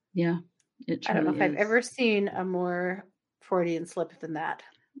 Yeah. I don't know if I've ever seen a more Freudian slip than that.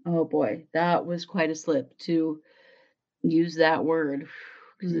 Oh boy, that was quite a slip to use that word,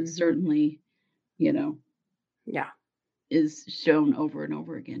 because it certainly, yeah, is shown over and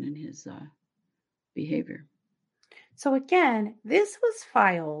over again in his behavior. So again, this was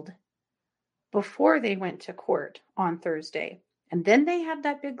filed before they went to court on Thursday. And then they had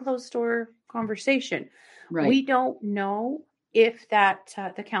that big closed door conversation. Right. We don't know if that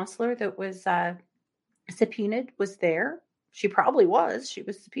the counselor that was subpoenaed was there. She probably was. She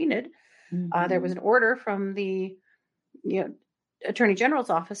was subpoenaed. Mm-hmm. There was an order from the Attorney General's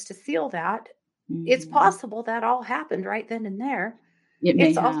office to seal that. Mm-hmm. It's possible that all happened right then and there.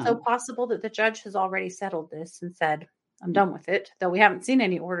 It's also possible that the judge has already settled this and said, I'm done with it, though we haven't seen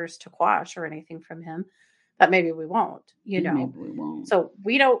any orders to quash or anything from him. But maybe we won't, Maybe we won't. So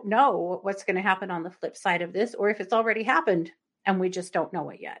we don't know what's going to happen on the flip side of this, or if it's already happened and we just don't know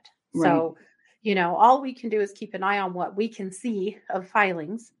it yet. Right. So, all we can do is keep an eye on what we can see of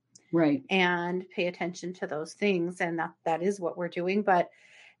filings. Right. And pay attention to those things. And that is what we're doing. But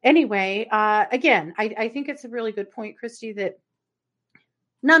anyway, again, I think it's a really good point, Christy, that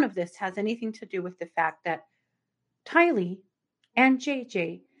none of this has anything to do with the fact that Tylee and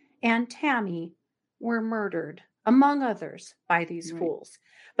JJ and Tammy were murdered, among others, by these fools.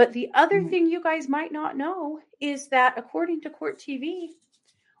 But the other thing you guys might not know is that according to Court TV,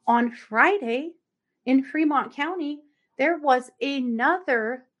 on Friday in Fremont County, there was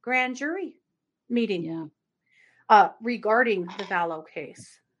another grand jury meeting regarding the Vallow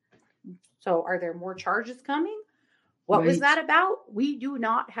case. So are there more charges coming? What was that about? We do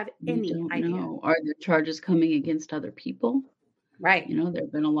not have any idea. Know. Are there charges coming against other people? Right. There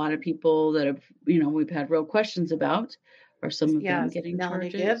have been a lot of people that have, we've had real questions about. Are some of them getting Melanie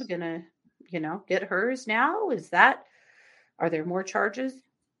charges? Gibb gonna, get hers now? Are there more charges?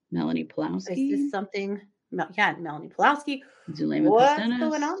 Melanie Pulowski? Is this something? Melanie Pulowski. Zulema What's Pastenas.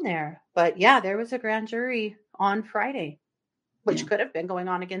 going on there? But there was a grand jury on Friday, which could have been going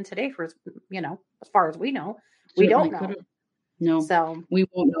on again today for, as far as we know. We don't know. No. So we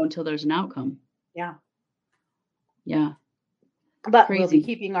won't know until there's an outcome. Yeah. Yeah. But we'll be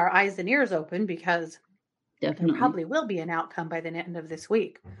keeping our eyes and ears open because definitely there probably will be an outcome by the end of this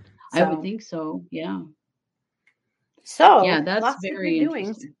week. So, I would think so. Yeah. So that's very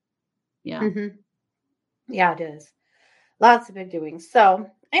interesting. Yeah. Mm-hmm. Yeah, it is. Lots of big doings. So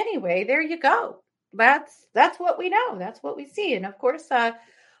anyway, there you go. That's what we know. That's what we see. And of course,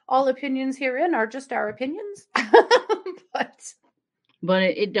 all opinions herein are just our opinions. But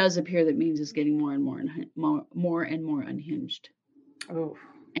it does appear that Means is getting more and more unhinged. Oh,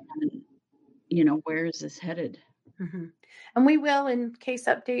 and where is this headed? Mm-hmm. And we will, in case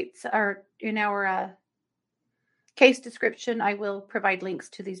updates are in our case description, I will provide links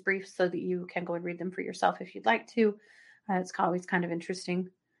to these briefs so that you can go and read them for yourself if you'd like to. It's always kind of interesting.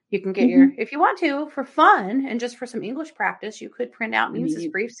 You can get if you want to, for fun and just for some English practice, you could print out Means'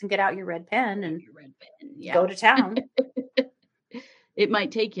 briefs and get out your red pen and go to town. It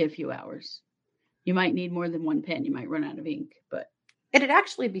might take you a few hours. You might need more than one pen. You might run out of ink, but it'd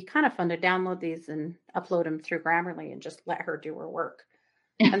actually be kind of fun to download these and upload them through Grammarly and just let her do her work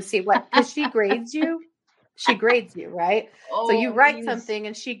and see because she grades you. She grades you, right? Oh, so you write something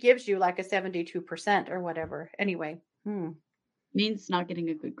and she gives you like a 72% or whatever. Anyway. Means not getting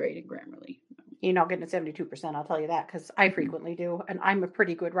a good grade in Grammarly. You're not getting a 72%, I'll tell you that, because I frequently do, and I'm a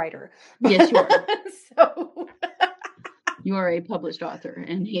pretty good writer. Yes, you are. So you are a published author,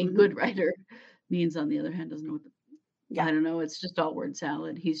 and a good writer. Means, on the other hand, doesn't know what I don't know. It's just all word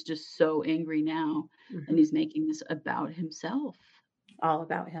salad. He's just so angry now, and he's making this about himself. All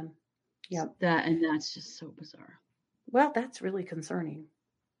about him. Yep. That's just so bizarre. Well, that's really concerning.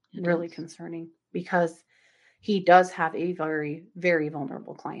 Really concerning, because he does have a very, very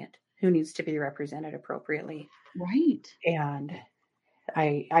vulnerable client who needs to be represented appropriately. Right. And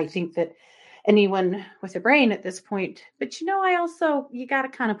I think that anyone with a brain at this point, but you got to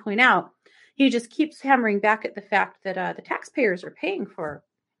kind of point out, he just keeps hammering back at the fact that the taxpayers are paying for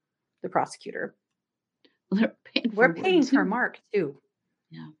the prosecutor. We're paying for Mark too.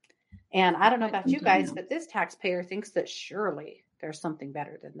 Yeah. And I don't know about you guys, but this taxpayer thinks that surely there's something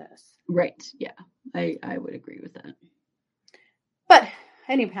better than this. Right. Yeah. I would agree with that. But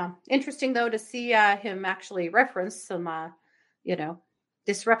anyhow, interesting though to see him actually reference some,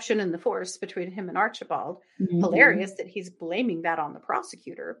 disruption in the force between him and Archibald. Mm-hmm. Hilarious that he's blaming that on the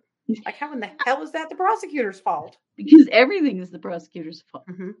prosecutor. Like, how in the hell is that the prosecutor's fault? Because everything is the prosecutor's fault.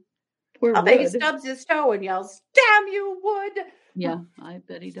 Mm-hmm. I'll bet he stubs his toe and yells, "Damn you, Wood!" Yeah, I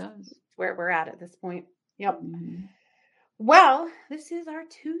bet he does. That's where we're at this point. Yep. Mm-hmm. Well, this is our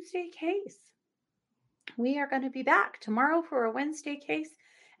Tuesday case. We are going to be back tomorrow for a Wednesday case,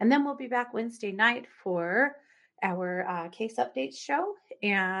 and then we'll be back Wednesday night for our case updates show,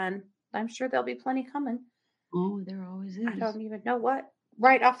 and I'm sure there'll be plenty coming. Oh, there always is. I don't even know what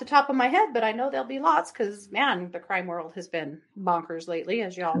right off the top of my head, but I know there'll be lots because, man, the crime world has been bonkers lately,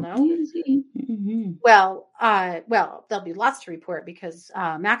 as y'all know. Mm-hmm. Well, there'll be lots to report because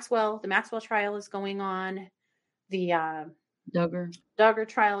the Maxwell trial is going on. The Duggar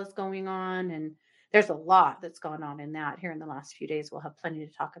trial is going on, and there's a lot that's gone on in that here in the last few days. We'll have plenty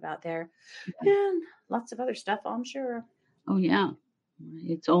to talk about there. Yeah. And lots of other stuff, I'm sure. Oh, yeah.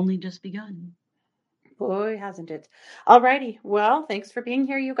 It's only just begun. Boy, hasn't it. All righty. Well, thanks for being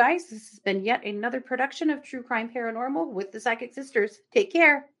here, you guys. This has been yet another production of True Crime Paranormal with the Psychic Sisters. Take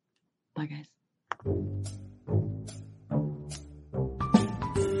care. Bye, guys.